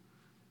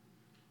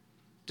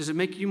 Does it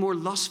make you more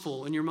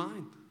lustful in your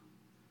mind?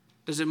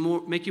 Does it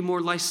make you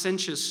more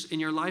licentious in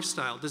your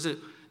lifestyle? Does it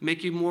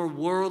make you more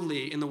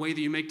worldly in the way that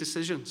you make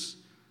decisions?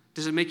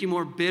 Does it make you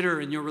more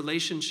bitter in your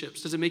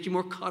relationships? Does it make you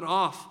more cut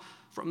off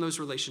from those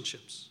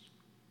relationships?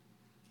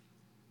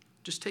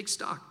 Just take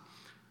stock.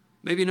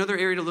 Maybe another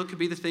area to look could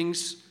be the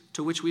things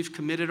to which we've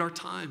committed our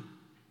time.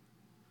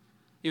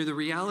 The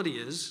reality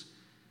is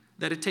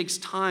that it takes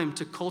time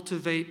to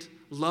cultivate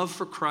love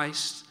for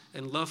Christ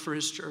and love for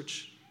his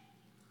church.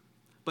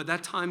 But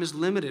that time is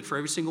limited for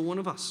every single one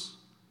of us.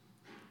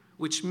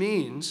 Which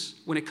means,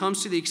 when it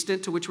comes to the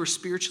extent to which we're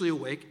spiritually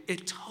awake,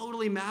 it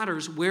totally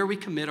matters where we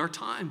commit our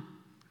time.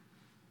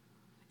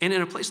 And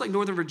in a place like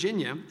Northern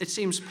Virginia, it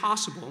seems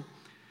possible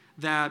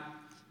that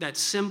that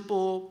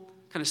simple,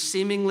 kind of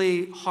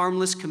seemingly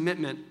harmless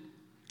commitment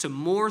to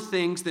more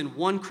things than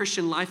one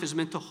Christian life is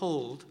meant to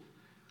hold,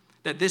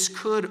 that this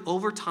could,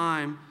 over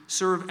time,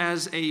 serve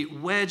as a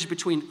wedge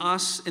between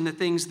us and the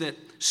things that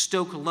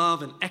stoke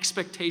love and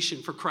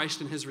expectation for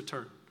Christ and his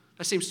return.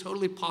 That seems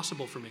totally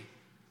possible for me.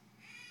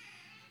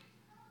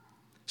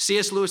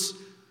 C.S. Lewis,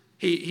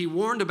 he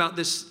warned about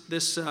this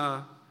sense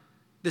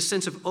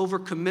of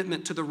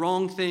overcommitment to the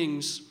wrong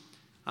things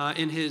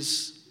in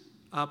his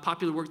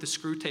popular work, The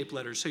Screwtape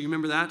Letters. So you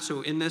remember that?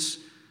 So in this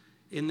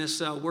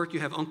work,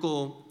 you have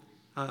Uncle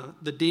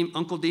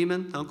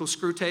Demon, Uncle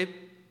Screwtape.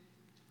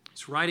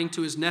 He's writing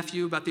to his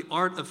nephew about the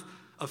art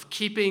of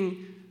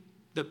keeping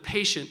the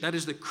patient, that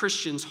is the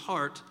Christian's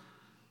heart,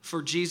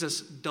 for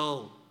Jesus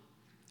dull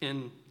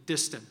and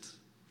distant.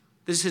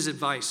 This is his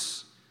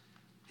advice,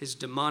 his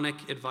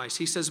demonic advice.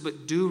 He says,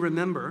 "But do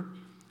remember,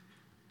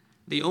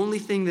 the only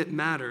thing that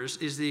matters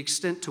is the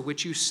extent to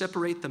which you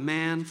separate the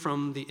man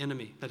from the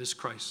enemy, that is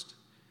Christ.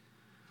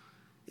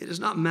 It does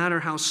not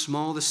matter how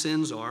small the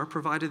sins are,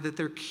 provided that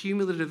their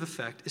cumulative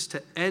effect is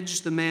to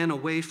edge the man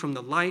away from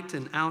the light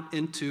and out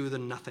into the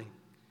nothing.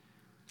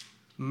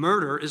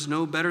 Murder is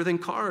no better than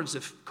cards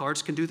if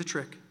cards can do the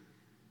trick.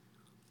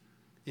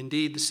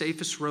 Indeed, the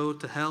safest road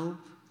to hell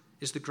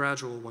is the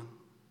gradual one,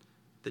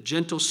 the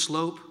gentle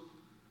slope,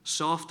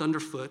 soft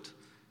underfoot,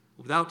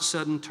 without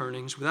sudden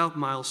turnings, without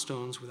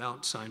milestones,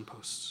 without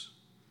signposts."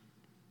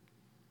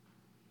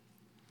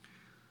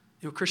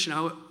 Christian,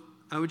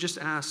 I would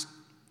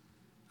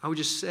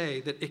just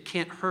say that it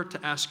can't hurt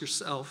to ask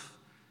yourself,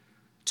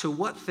 to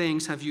what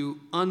things have you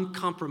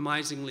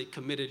uncompromisingly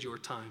committed your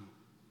time?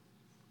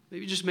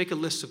 Maybe just make a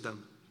list of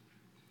them.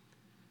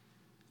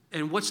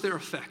 And what's their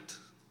effect?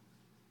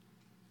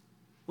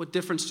 What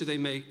difference do they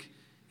make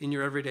in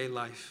your everyday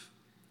life?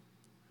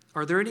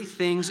 Are there any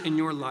things in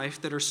your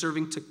life that are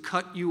serving to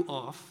cut you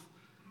off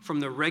from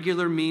the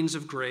regular means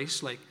of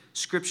grace, like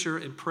scripture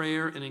and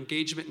prayer and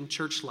engagement in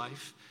church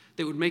life,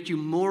 that would make you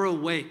more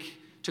awake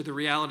to the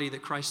reality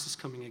that Christ is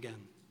coming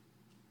again?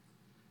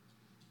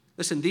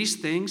 Listen, these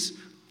things,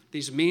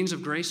 these means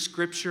of grace,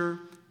 scripture,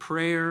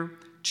 prayer,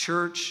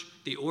 church,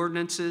 the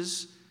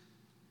ordinances,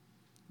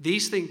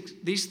 these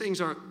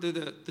things are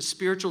the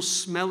spiritual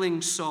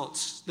smelling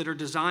salts that are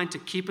designed to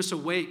keep us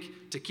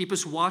awake, to keep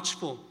us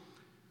watchful,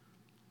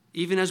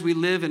 even as we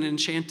live in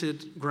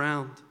enchanted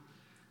ground.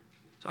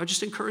 So I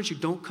just encourage you,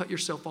 don't cut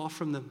yourself off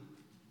from them.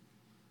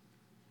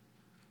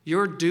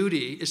 Your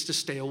duty is to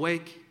stay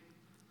awake,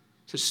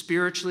 to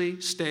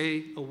spiritually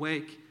stay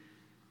awake.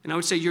 And I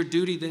would say your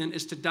duty then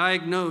is to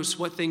diagnose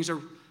what things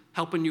are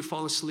helping you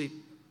fall asleep,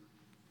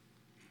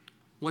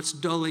 what's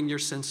dulling your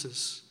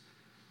senses.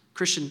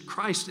 Christian,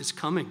 Christ is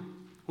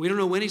coming. We don't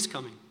know when he's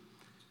coming.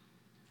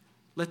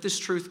 Let this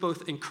truth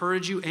both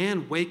encourage you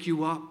and wake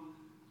you up.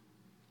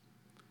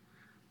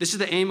 This is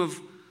the aim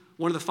of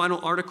one of the final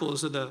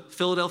articles of the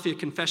Philadelphia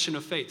Confession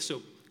of Faith.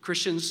 So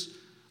Christians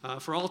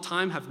for all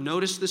time have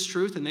noticed this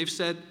truth, and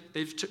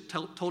they've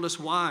told us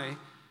why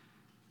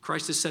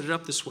Christ has set it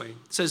up this way.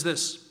 It says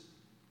this: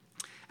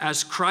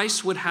 "As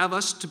Christ would have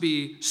us to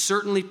be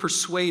certainly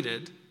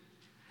persuaded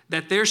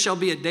that there shall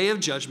be a day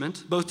of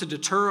judgment, both to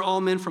deter all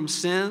men from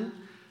sin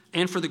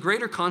and for the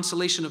greater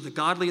consolation of the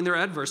godly in their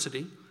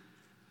adversity,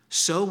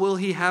 so will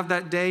he have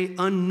that day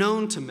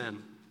unknown to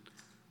men,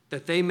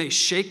 that they may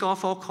shake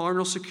off all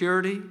carnal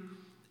security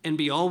and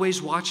be always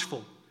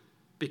watchful,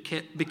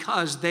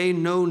 because they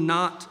know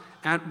not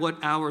at what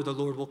hour the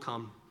Lord will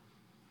come,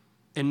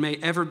 and may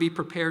ever be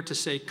prepared to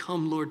say,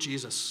 'Come, Lord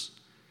Jesus,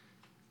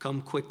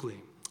 come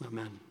quickly.'"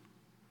 Amen.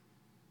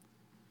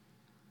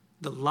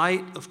 The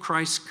light of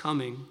Christ's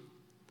coming,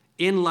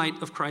 in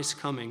light of Christ's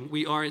coming,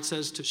 we are, it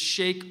says, to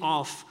shake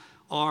off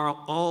our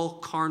all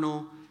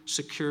carnal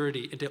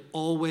security and to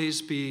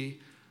always be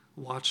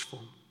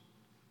watchful.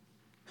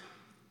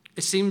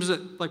 It seems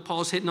that, like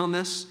Paul's hitting on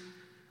this,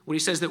 when he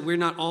says that we're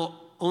not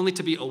only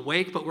to be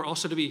awake, but we're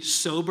also to be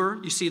sober.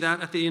 You see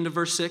that at the end of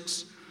verse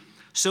 6?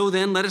 So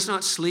then, let us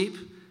not sleep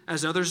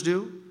as others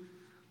do,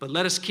 but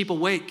let us keep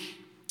awake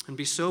and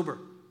be sober.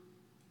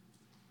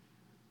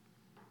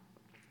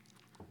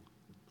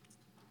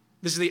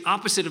 This is the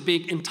opposite of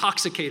being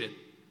intoxicated,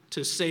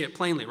 to say it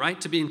plainly, right?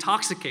 To be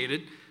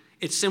intoxicated,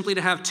 it's simply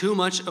to have too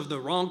much of the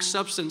wrong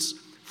substance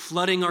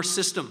flooding our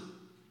system,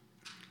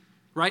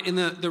 right? And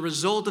the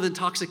result of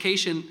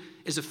intoxication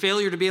is a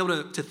failure to be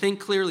able to think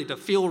clearly, to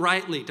feel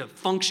rightly, to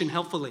function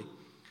healthfully.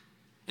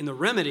 And the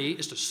remedy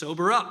is to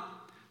sober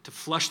up, to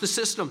flush the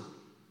system.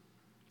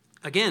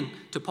 Again,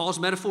 to Paul's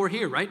metaphor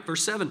here, right?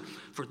 Verse 7,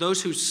 for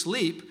those who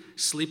sleep,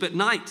 sleep at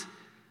night.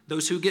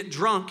 Those who get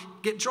drunk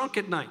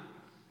at night.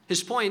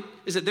 His point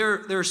is that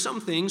there are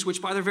some things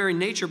which by their very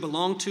nature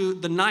belong to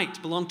the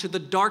night, belong to the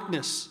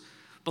darkness,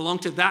 belong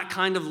to that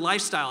kind of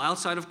lifestyle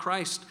outside of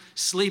Christ.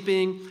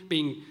 Sleeping,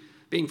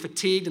 being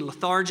fatigued and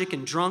lethargic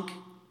and drunk.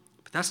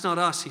 But that's not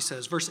us, he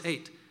says. Verse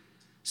 8,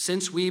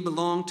 since we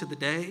belong to the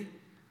day,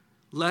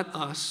 let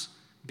us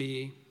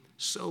be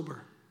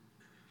sober.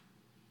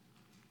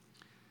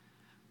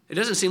 It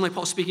doesn't seem like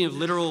Paul's speaking of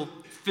literal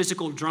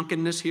physical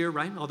drunkenness here,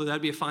 right? Although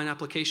that'd be a fine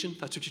application, if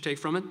that's what you take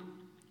from it.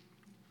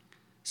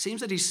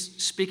 Seems that he's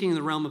speaking in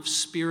the realm of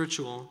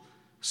spiritual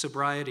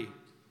sobriety.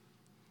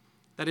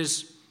 That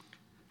is,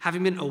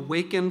 having been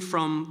awakened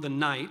from the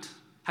night,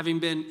 having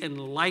been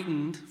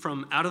enlightened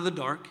from out of the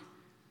dark,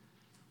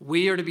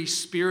 we are to be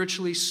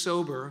spiritually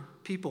sober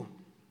people.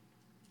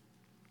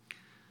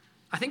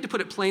 I think to put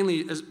it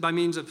plainly, as by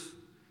means of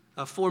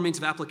four means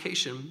of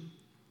application,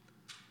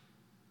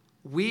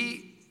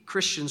 we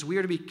Christians, we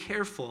are to be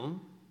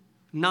careful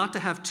not to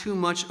have too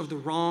much of the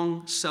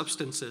wrong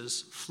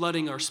substances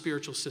flooding our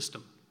spiritual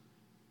system.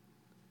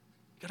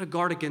 You've got to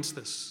guard against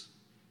this.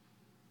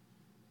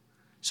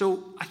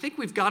 So I think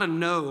we've got to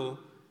know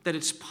that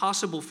it's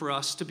possible for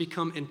us to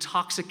become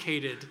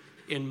intoxicated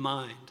in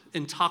mind,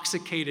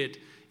 intoxicated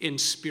in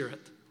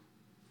spirit.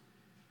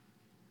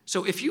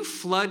 So if you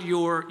flood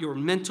your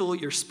mental,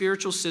 your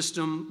spiritual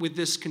system with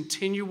this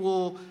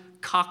continual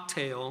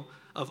cocktail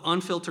of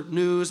unfiltered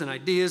news and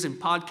ideas and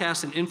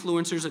podcasts and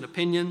influencers and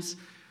opinions,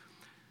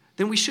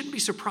 then we shouldn't be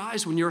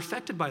surprised when you're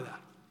affected by that,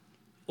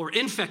 or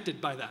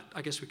infected by that,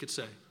 I guess we could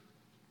say.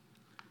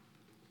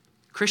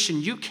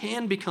 Christian, you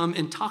can become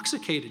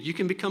intoxicated. You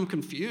can become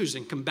confused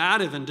and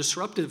combative and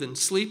disruptive and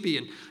sleepy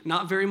and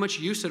not very much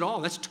use at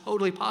all. That's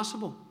totally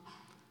possible.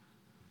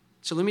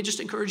 So let me just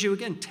encourage you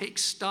again, take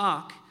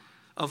stock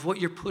of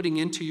what you're putting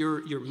into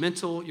your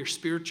mental, your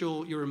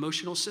spiritual, your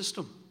emotional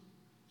system.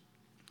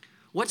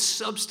 What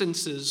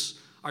substances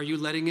are you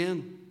letting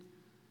in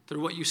through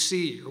what you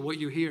see or what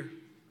you hear?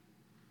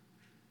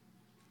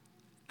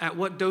 At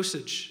what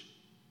dosage?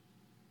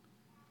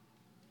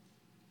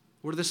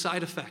 What are the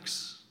side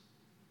effects?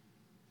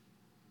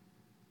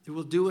 It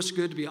will do us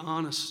good to be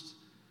honest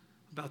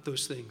about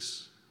those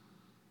things.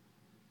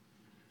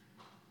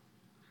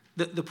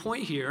 The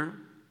point here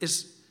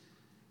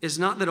is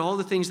not that all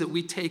the things that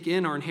we take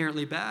in are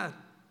inherently bad.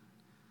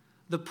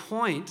 The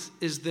point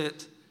is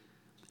that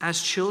as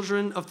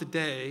children of the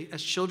day,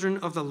 as children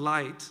of the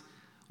light,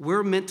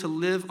 we're meant to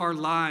live our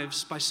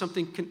lives by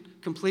something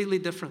completely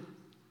different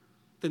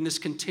than this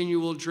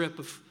continual drip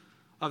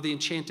of the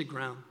enchanted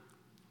ground.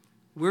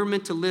 We're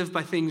meant to live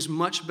by things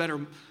much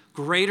better,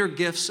 greater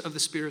gifts of the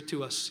Spirit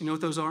to us. You know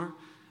what those are?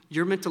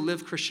 You're meant to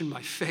live, Christian,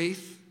 by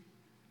faith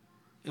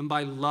and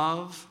by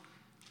love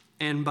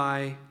and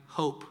by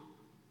hope.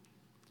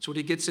 That's what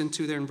he gets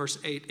into there in verse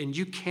 8. And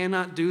you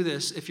cannot do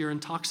this if you're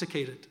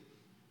intoxicated.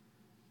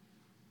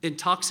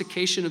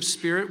 Intoxication of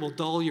spirit will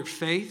dull your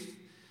faith.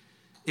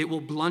 It will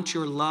blunt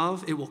your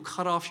love. It will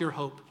cut off your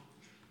hope.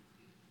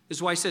 This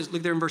is why he says,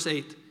 look there in verse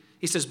 8.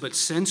 He says, but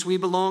since we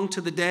belong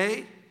to the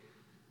day,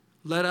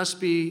 let us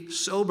be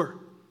sober.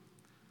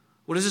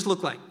 What does this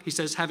look like? He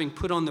says, having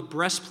put on the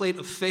breastplate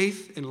of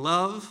faith and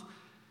love,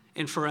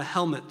 and for a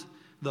helmet,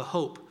 the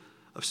hope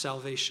of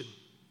salvation.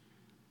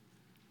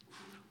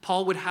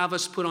 Paul would have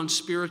us put on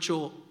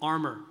spiritual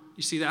armor.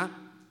 You see that?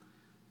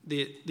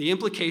 The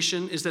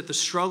implication is that the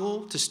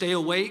struggle to stay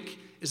awake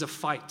is a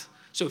fight.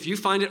 So if you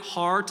find it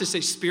hard to stay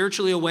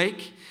spiritually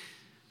awake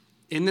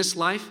in this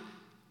life,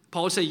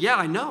 Paul would say, yeah,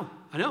 I know.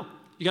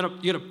 You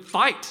gotta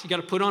fight. You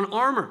gotta put on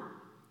armor.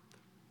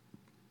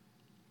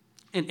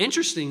 And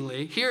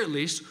interestingly, here at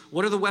least,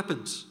 what are the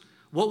weapons?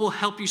 What will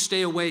help you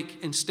stay awake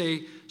and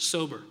stay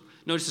sober?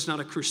 Notice it's not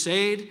a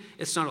crusade.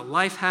 It's not a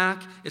life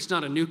hack. It's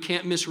not a new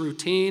can't miss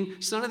routine.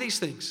 It's none of these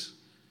things.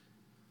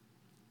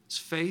 It's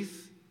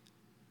faith,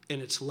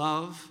 and it's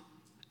love,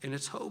 and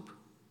it's hope.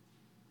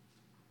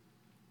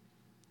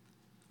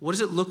 What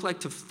does it look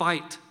like to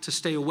fight to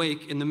stay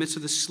awake in the midst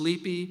of the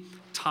sleepy,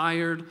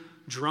 tired,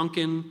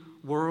 drunken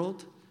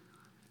world?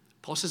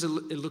 Paul says it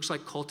looks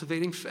like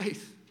cultivating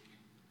faith.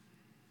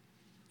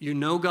 You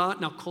know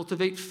God, now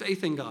cultivate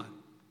faith in God.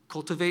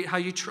 Cultivate how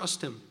you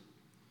trust him.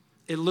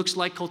 It looks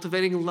like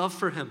cultivating love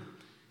for him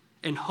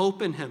and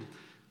hope in him.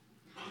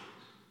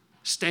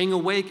 Staying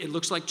awake, it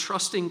looks like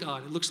trusting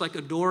God. It looks like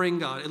adoring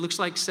God. It looks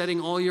like setting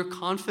all your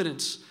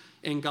confidence,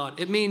 in God.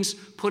 It means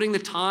putting the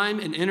time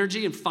and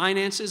energy and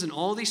finances and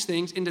all these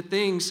things into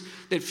things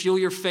that fuel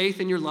your faith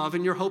and your love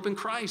and your hope in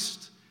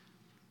Christ.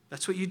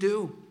 That's what you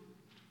do.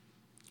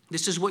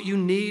 This is what you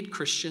need,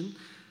 Christian.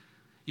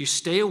 You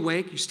stay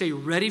awake, you stay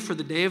ready for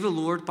the day of the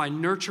Lord by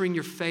nurturing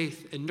your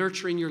faith and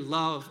nurturing your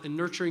love and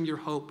nurturing your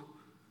hope.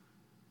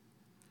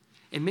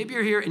 And maybe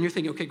you're here and you're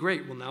thinking, okay,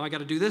 great, well, now I got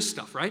to do this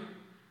stuff, right?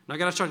 Now I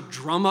got to start to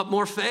drum up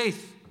more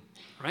faith,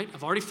 right?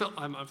 I've already felt,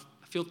 I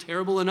feel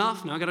terrible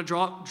enough. Now I got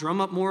to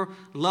drum up more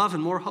love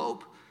and more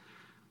hope.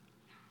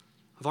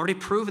 I've already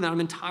proven that I'm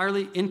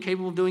entirely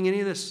incapable of doing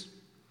any of this.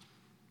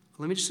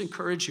 Let me just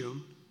encourage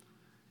you.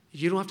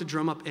 You don't have to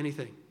drum up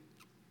anything.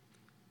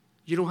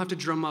 You don't have to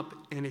drum up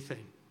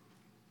anything.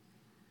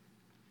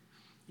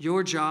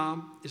 Your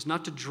job is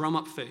not to drum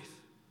up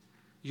faith.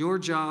 Your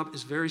job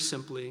is very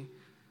simply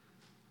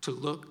to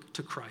look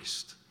to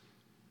Christ.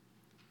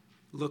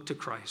 Look to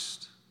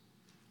Christ.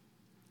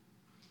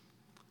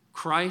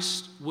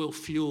 Christ will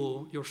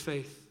fuel your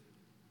faith.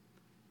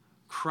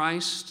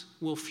 Christ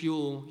will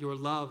fuel your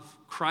love.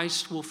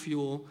 Christ will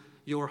fuel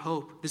your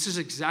hope. This is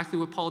exactly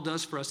what Paul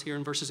does for us here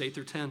in verses 8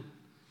 through 10.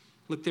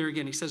 Look there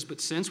again. He says, but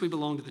since we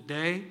belong to the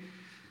day,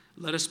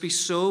 let us be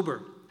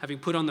sober, having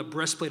put on the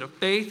breastplate of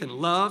faith and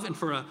love, and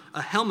for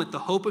a helmet, the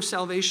hope of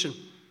salvation.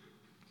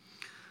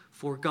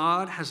 For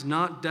God has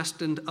not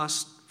destined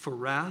us for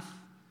wrath,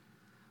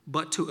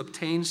 but to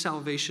obtain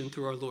salvation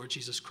through our Lord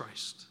Jesus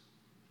Christ,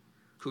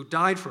 who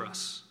died for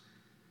us,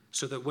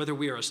 so that whether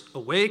we are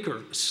awake or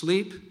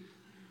asleep,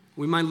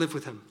 we might live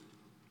with him.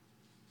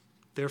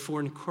 Therefore,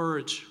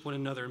 encourage one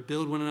another and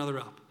build one another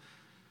up,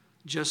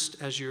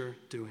 just as you're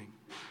doing.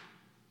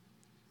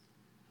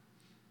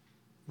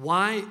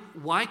 Why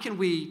can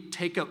we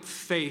take up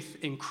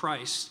faith in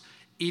Christ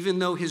even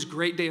though his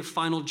great day of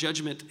final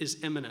judgment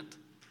is imminent?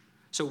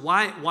 So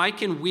why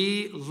can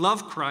we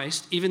love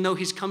Christ even though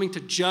he's coming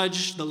to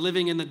judge the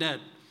living and the dead?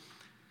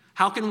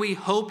 How can we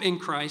hope in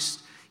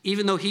Christ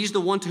even though he's the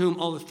one to whom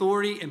all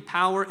authority and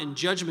power and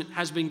judgment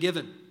has been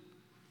given?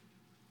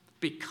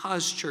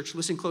 Because, church,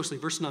 listen closely,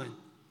 verse 9.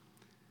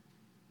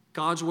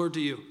 God's word to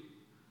you.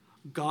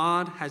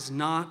 God has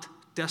not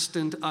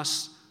destined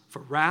us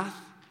for wrath,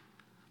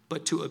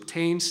 but to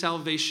obtain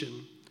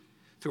salvation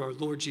through our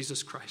Lord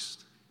Jesus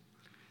Christ.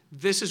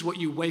 This is what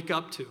you wake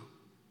up to.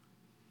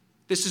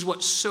 This is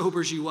what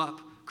sobers you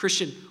up.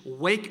 Christian,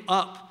 wake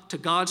up to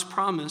God's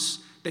promise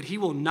that he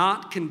will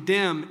not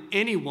condemn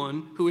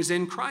anyone who is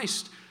in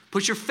Christ.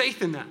 Put your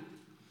faith in that.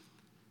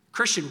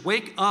 Christian,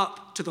 wake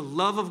up to the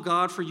love of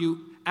God for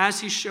you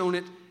as he's shown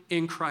it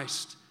in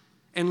Christ,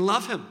 and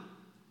love him.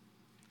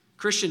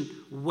 Christian,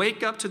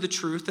 wake up to the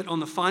truth that on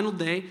the final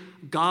day,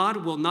 God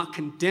will not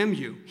condemn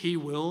you. He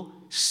will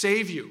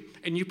save you.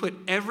 And you put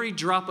every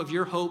drop of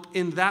your hope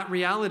in that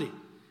reality.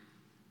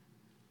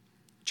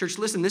 Church,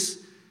 listen,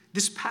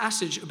 this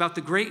passage about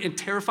the great and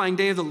terrifying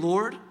day of the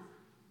Lord,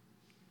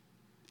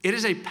 it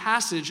is a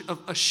passage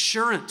of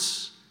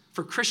assurance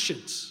for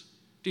Christians.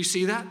 Do you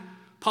see that?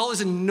 Paul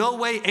is in no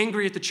way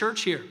angry at the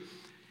church here.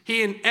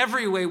 He in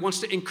every way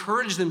wants to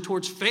encourage them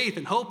towards faith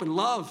and hope and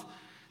love.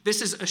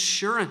 This is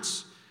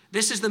assurance.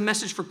 This is the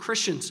message for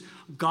Christians.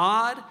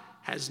 God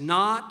has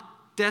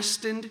not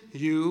destined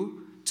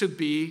you to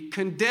be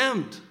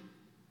condemned.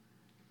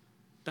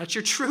 That's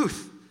your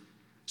truth.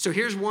 So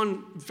here's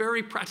one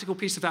very practical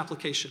piece of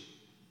application.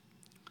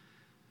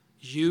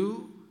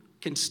 You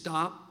can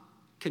stop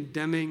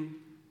condemning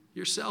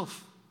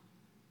yourself.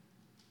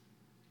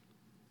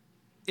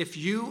 If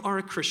you are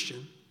a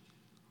Christian,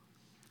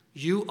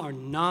 you are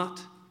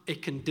not a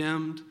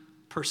condemned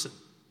person.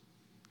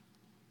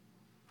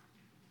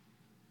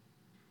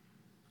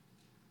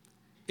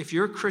 If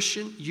you're a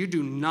Christian, you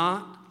do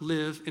not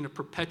live in a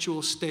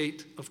perpetual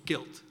state of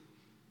guilt.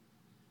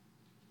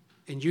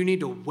 And you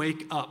need to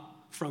wake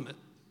up from it.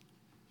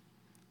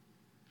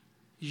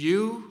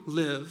 You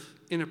live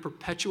in a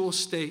perpetual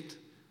state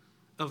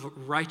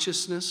of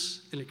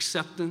righteousness and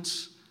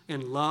acceptance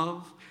and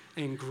love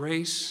and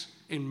grace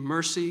and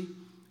mercy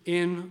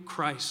in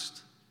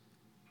Christ.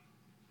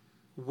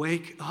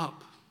 Wake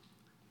up.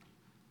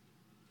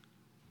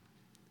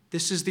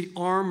 This is the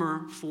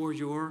armor for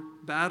your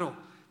battle.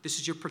 This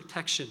is your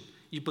protection.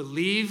 You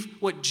believe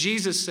what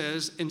Jesus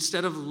says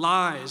instead of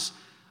lies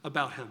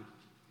about him.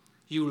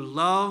 You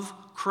love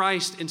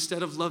Christ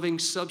instead of loving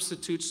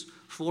substitutes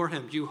for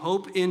him. You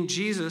hope in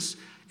Jesus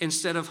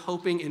instead of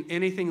hoping in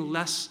anything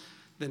less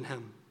than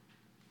him.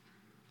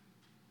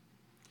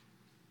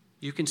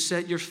 You can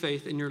set your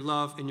faith and your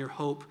love and your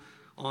hope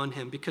on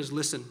him because,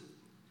 listen,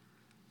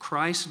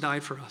 Christ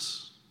died for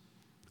us.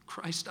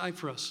 Christ died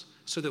for us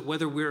so that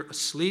whether we're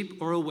asleep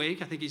or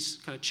awake, I think he's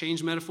kind of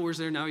changed metaphors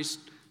there. Now he's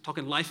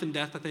talking life and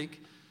death, I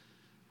think.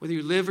 Whether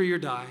you live or you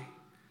die,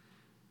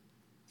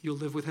 you'll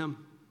live with him.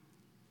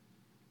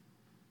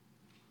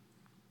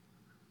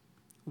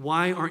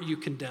 Why aren't you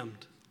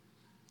condemned?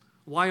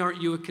 Why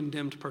aren't you a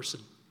condemned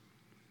person?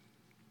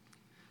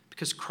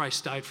 Because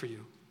Christ died for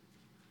you.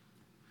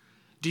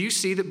 Do you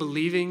see that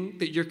believing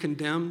that you're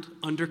condemned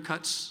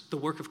undercuts the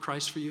work of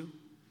Christ for you?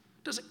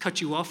 It doesn't cut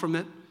you off from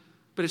it,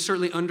 but but it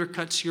certainly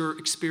undercuts your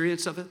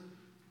experience of it.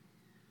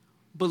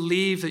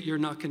 Believe that you're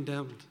not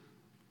condemned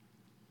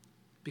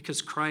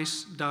because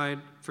Christ died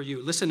for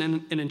you. Listen,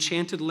 in an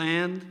enchanted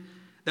land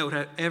that would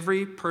have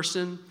every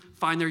person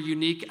find their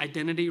unique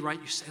identity, right?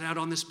 You set out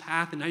on this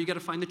path, and now you got to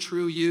find the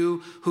true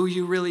you, who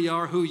you really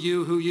are, who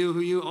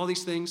you, all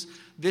these things.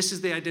 This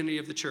is the identity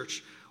of the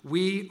church.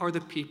 We are the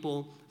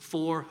people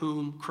for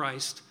whom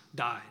Christ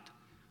died.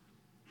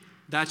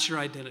 That's your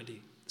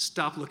identity.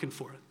 Stop looking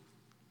for it.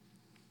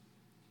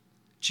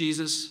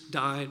 Jesus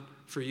died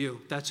for you.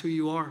 That's who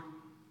you are.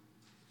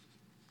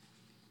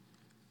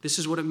 This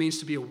is what it means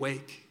to be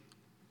awake,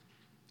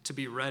 to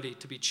be ready,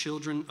 to be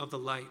children of the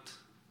light.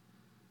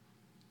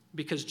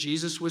 Because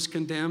Jesus was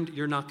condemned,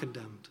 you're not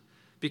condemned.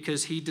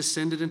 Because he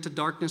descended into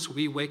darkness,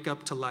 we wake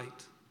up to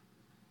light.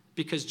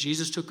 Because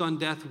Jesus took on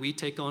death, we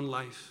take on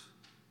life.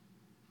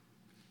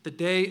 The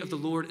day of the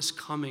Lord is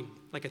coming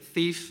like a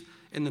thief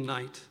in the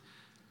night.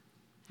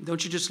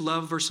 Don't you just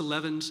love verse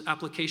 11's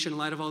application in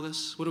light of all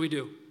this? What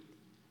do?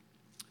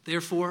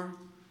 Therefore,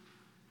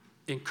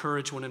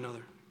 encourage one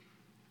another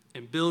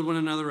and build one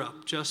another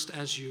up, just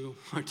as you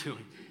are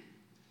doing.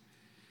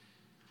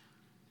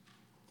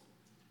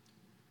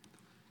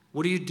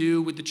 What do you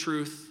do with the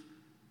truth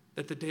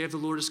that the day of the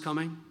Lord is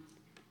coming?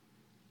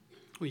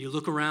 Well, you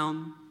look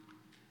around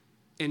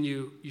and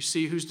you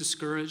see who's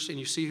discouraged and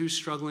you see who's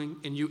struggling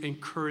and you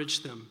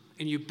encourage them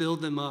and you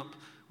build them up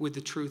with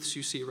the truths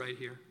you see right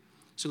here.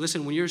 So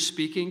listen, when you're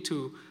speaking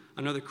to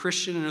another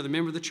Christian, another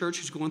member of the church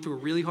who's going through a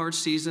really hard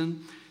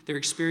season, they're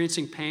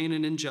experiencing pain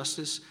and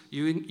injustice,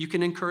 you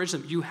can encourage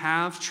them. You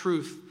have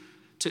truth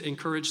to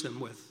encourage them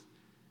with.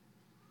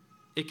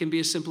 It can be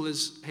as simple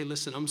as, hey,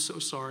 listen, I'm so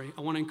sorry.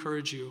 I want to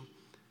encourage you.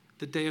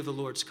 The day of the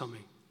Lord's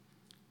coming.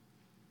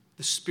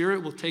 The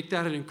Spirit will take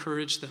that and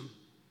encourage them.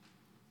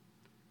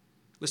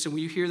 Listen,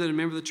 when you hear that a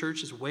member of the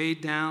church is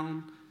weighed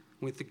down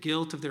with the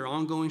guilt of their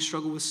ongoing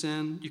struggle with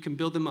sin, you can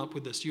build them up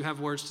with this. You have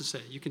words to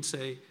say. You can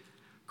say,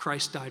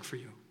 Christ died for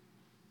you.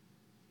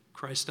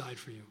 Christ died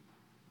for you.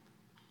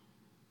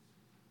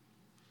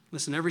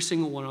 Listen, every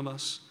single one of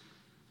us,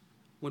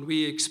 when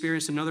we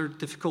experience another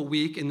difficult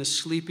week in this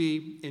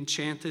sleepy,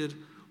 enchanted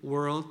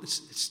world,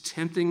 it's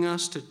tempting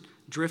us to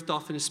drift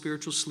off into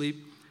spiritual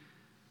sleep.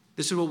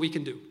 This is what we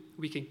can do.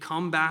 We can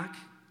come back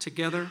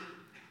together.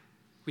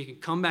 We can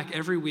come back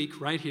every week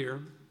right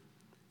here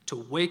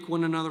to wake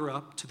one another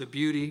up to the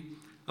beauty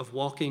of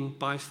walking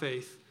by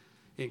faith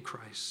in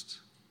Christ.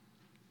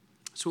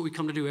 It's what we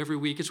come to do every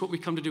week. It's what we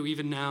come to do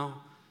even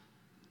now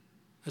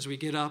as we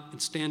get up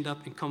and stand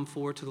up and come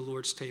forward to the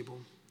Lord's table.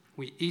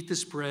 We eat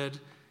this bread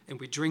and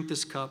we drink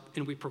this cup,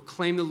 and we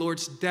proclaim the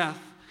Lord's death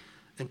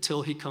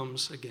until he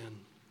comes again.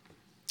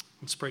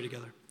 Let's pray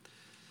together.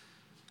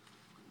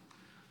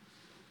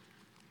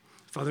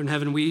 Father in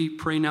heaven, we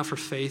pray now for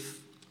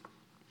faith.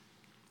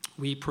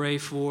 We pray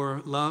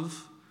for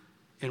love,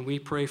 and we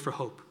pray for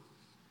hope.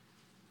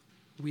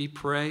 We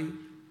pray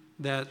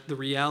that the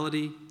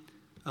reality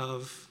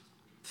of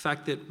the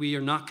fact that we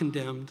are not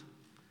condemned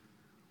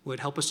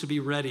would help us to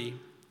be ready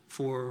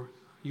for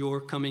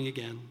your coming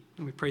again.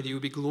 And we pray that you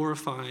would be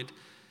glorified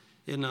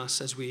in us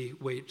as we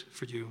wait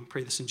for you. We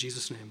pray this in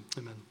Jesus' name.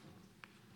 Amen.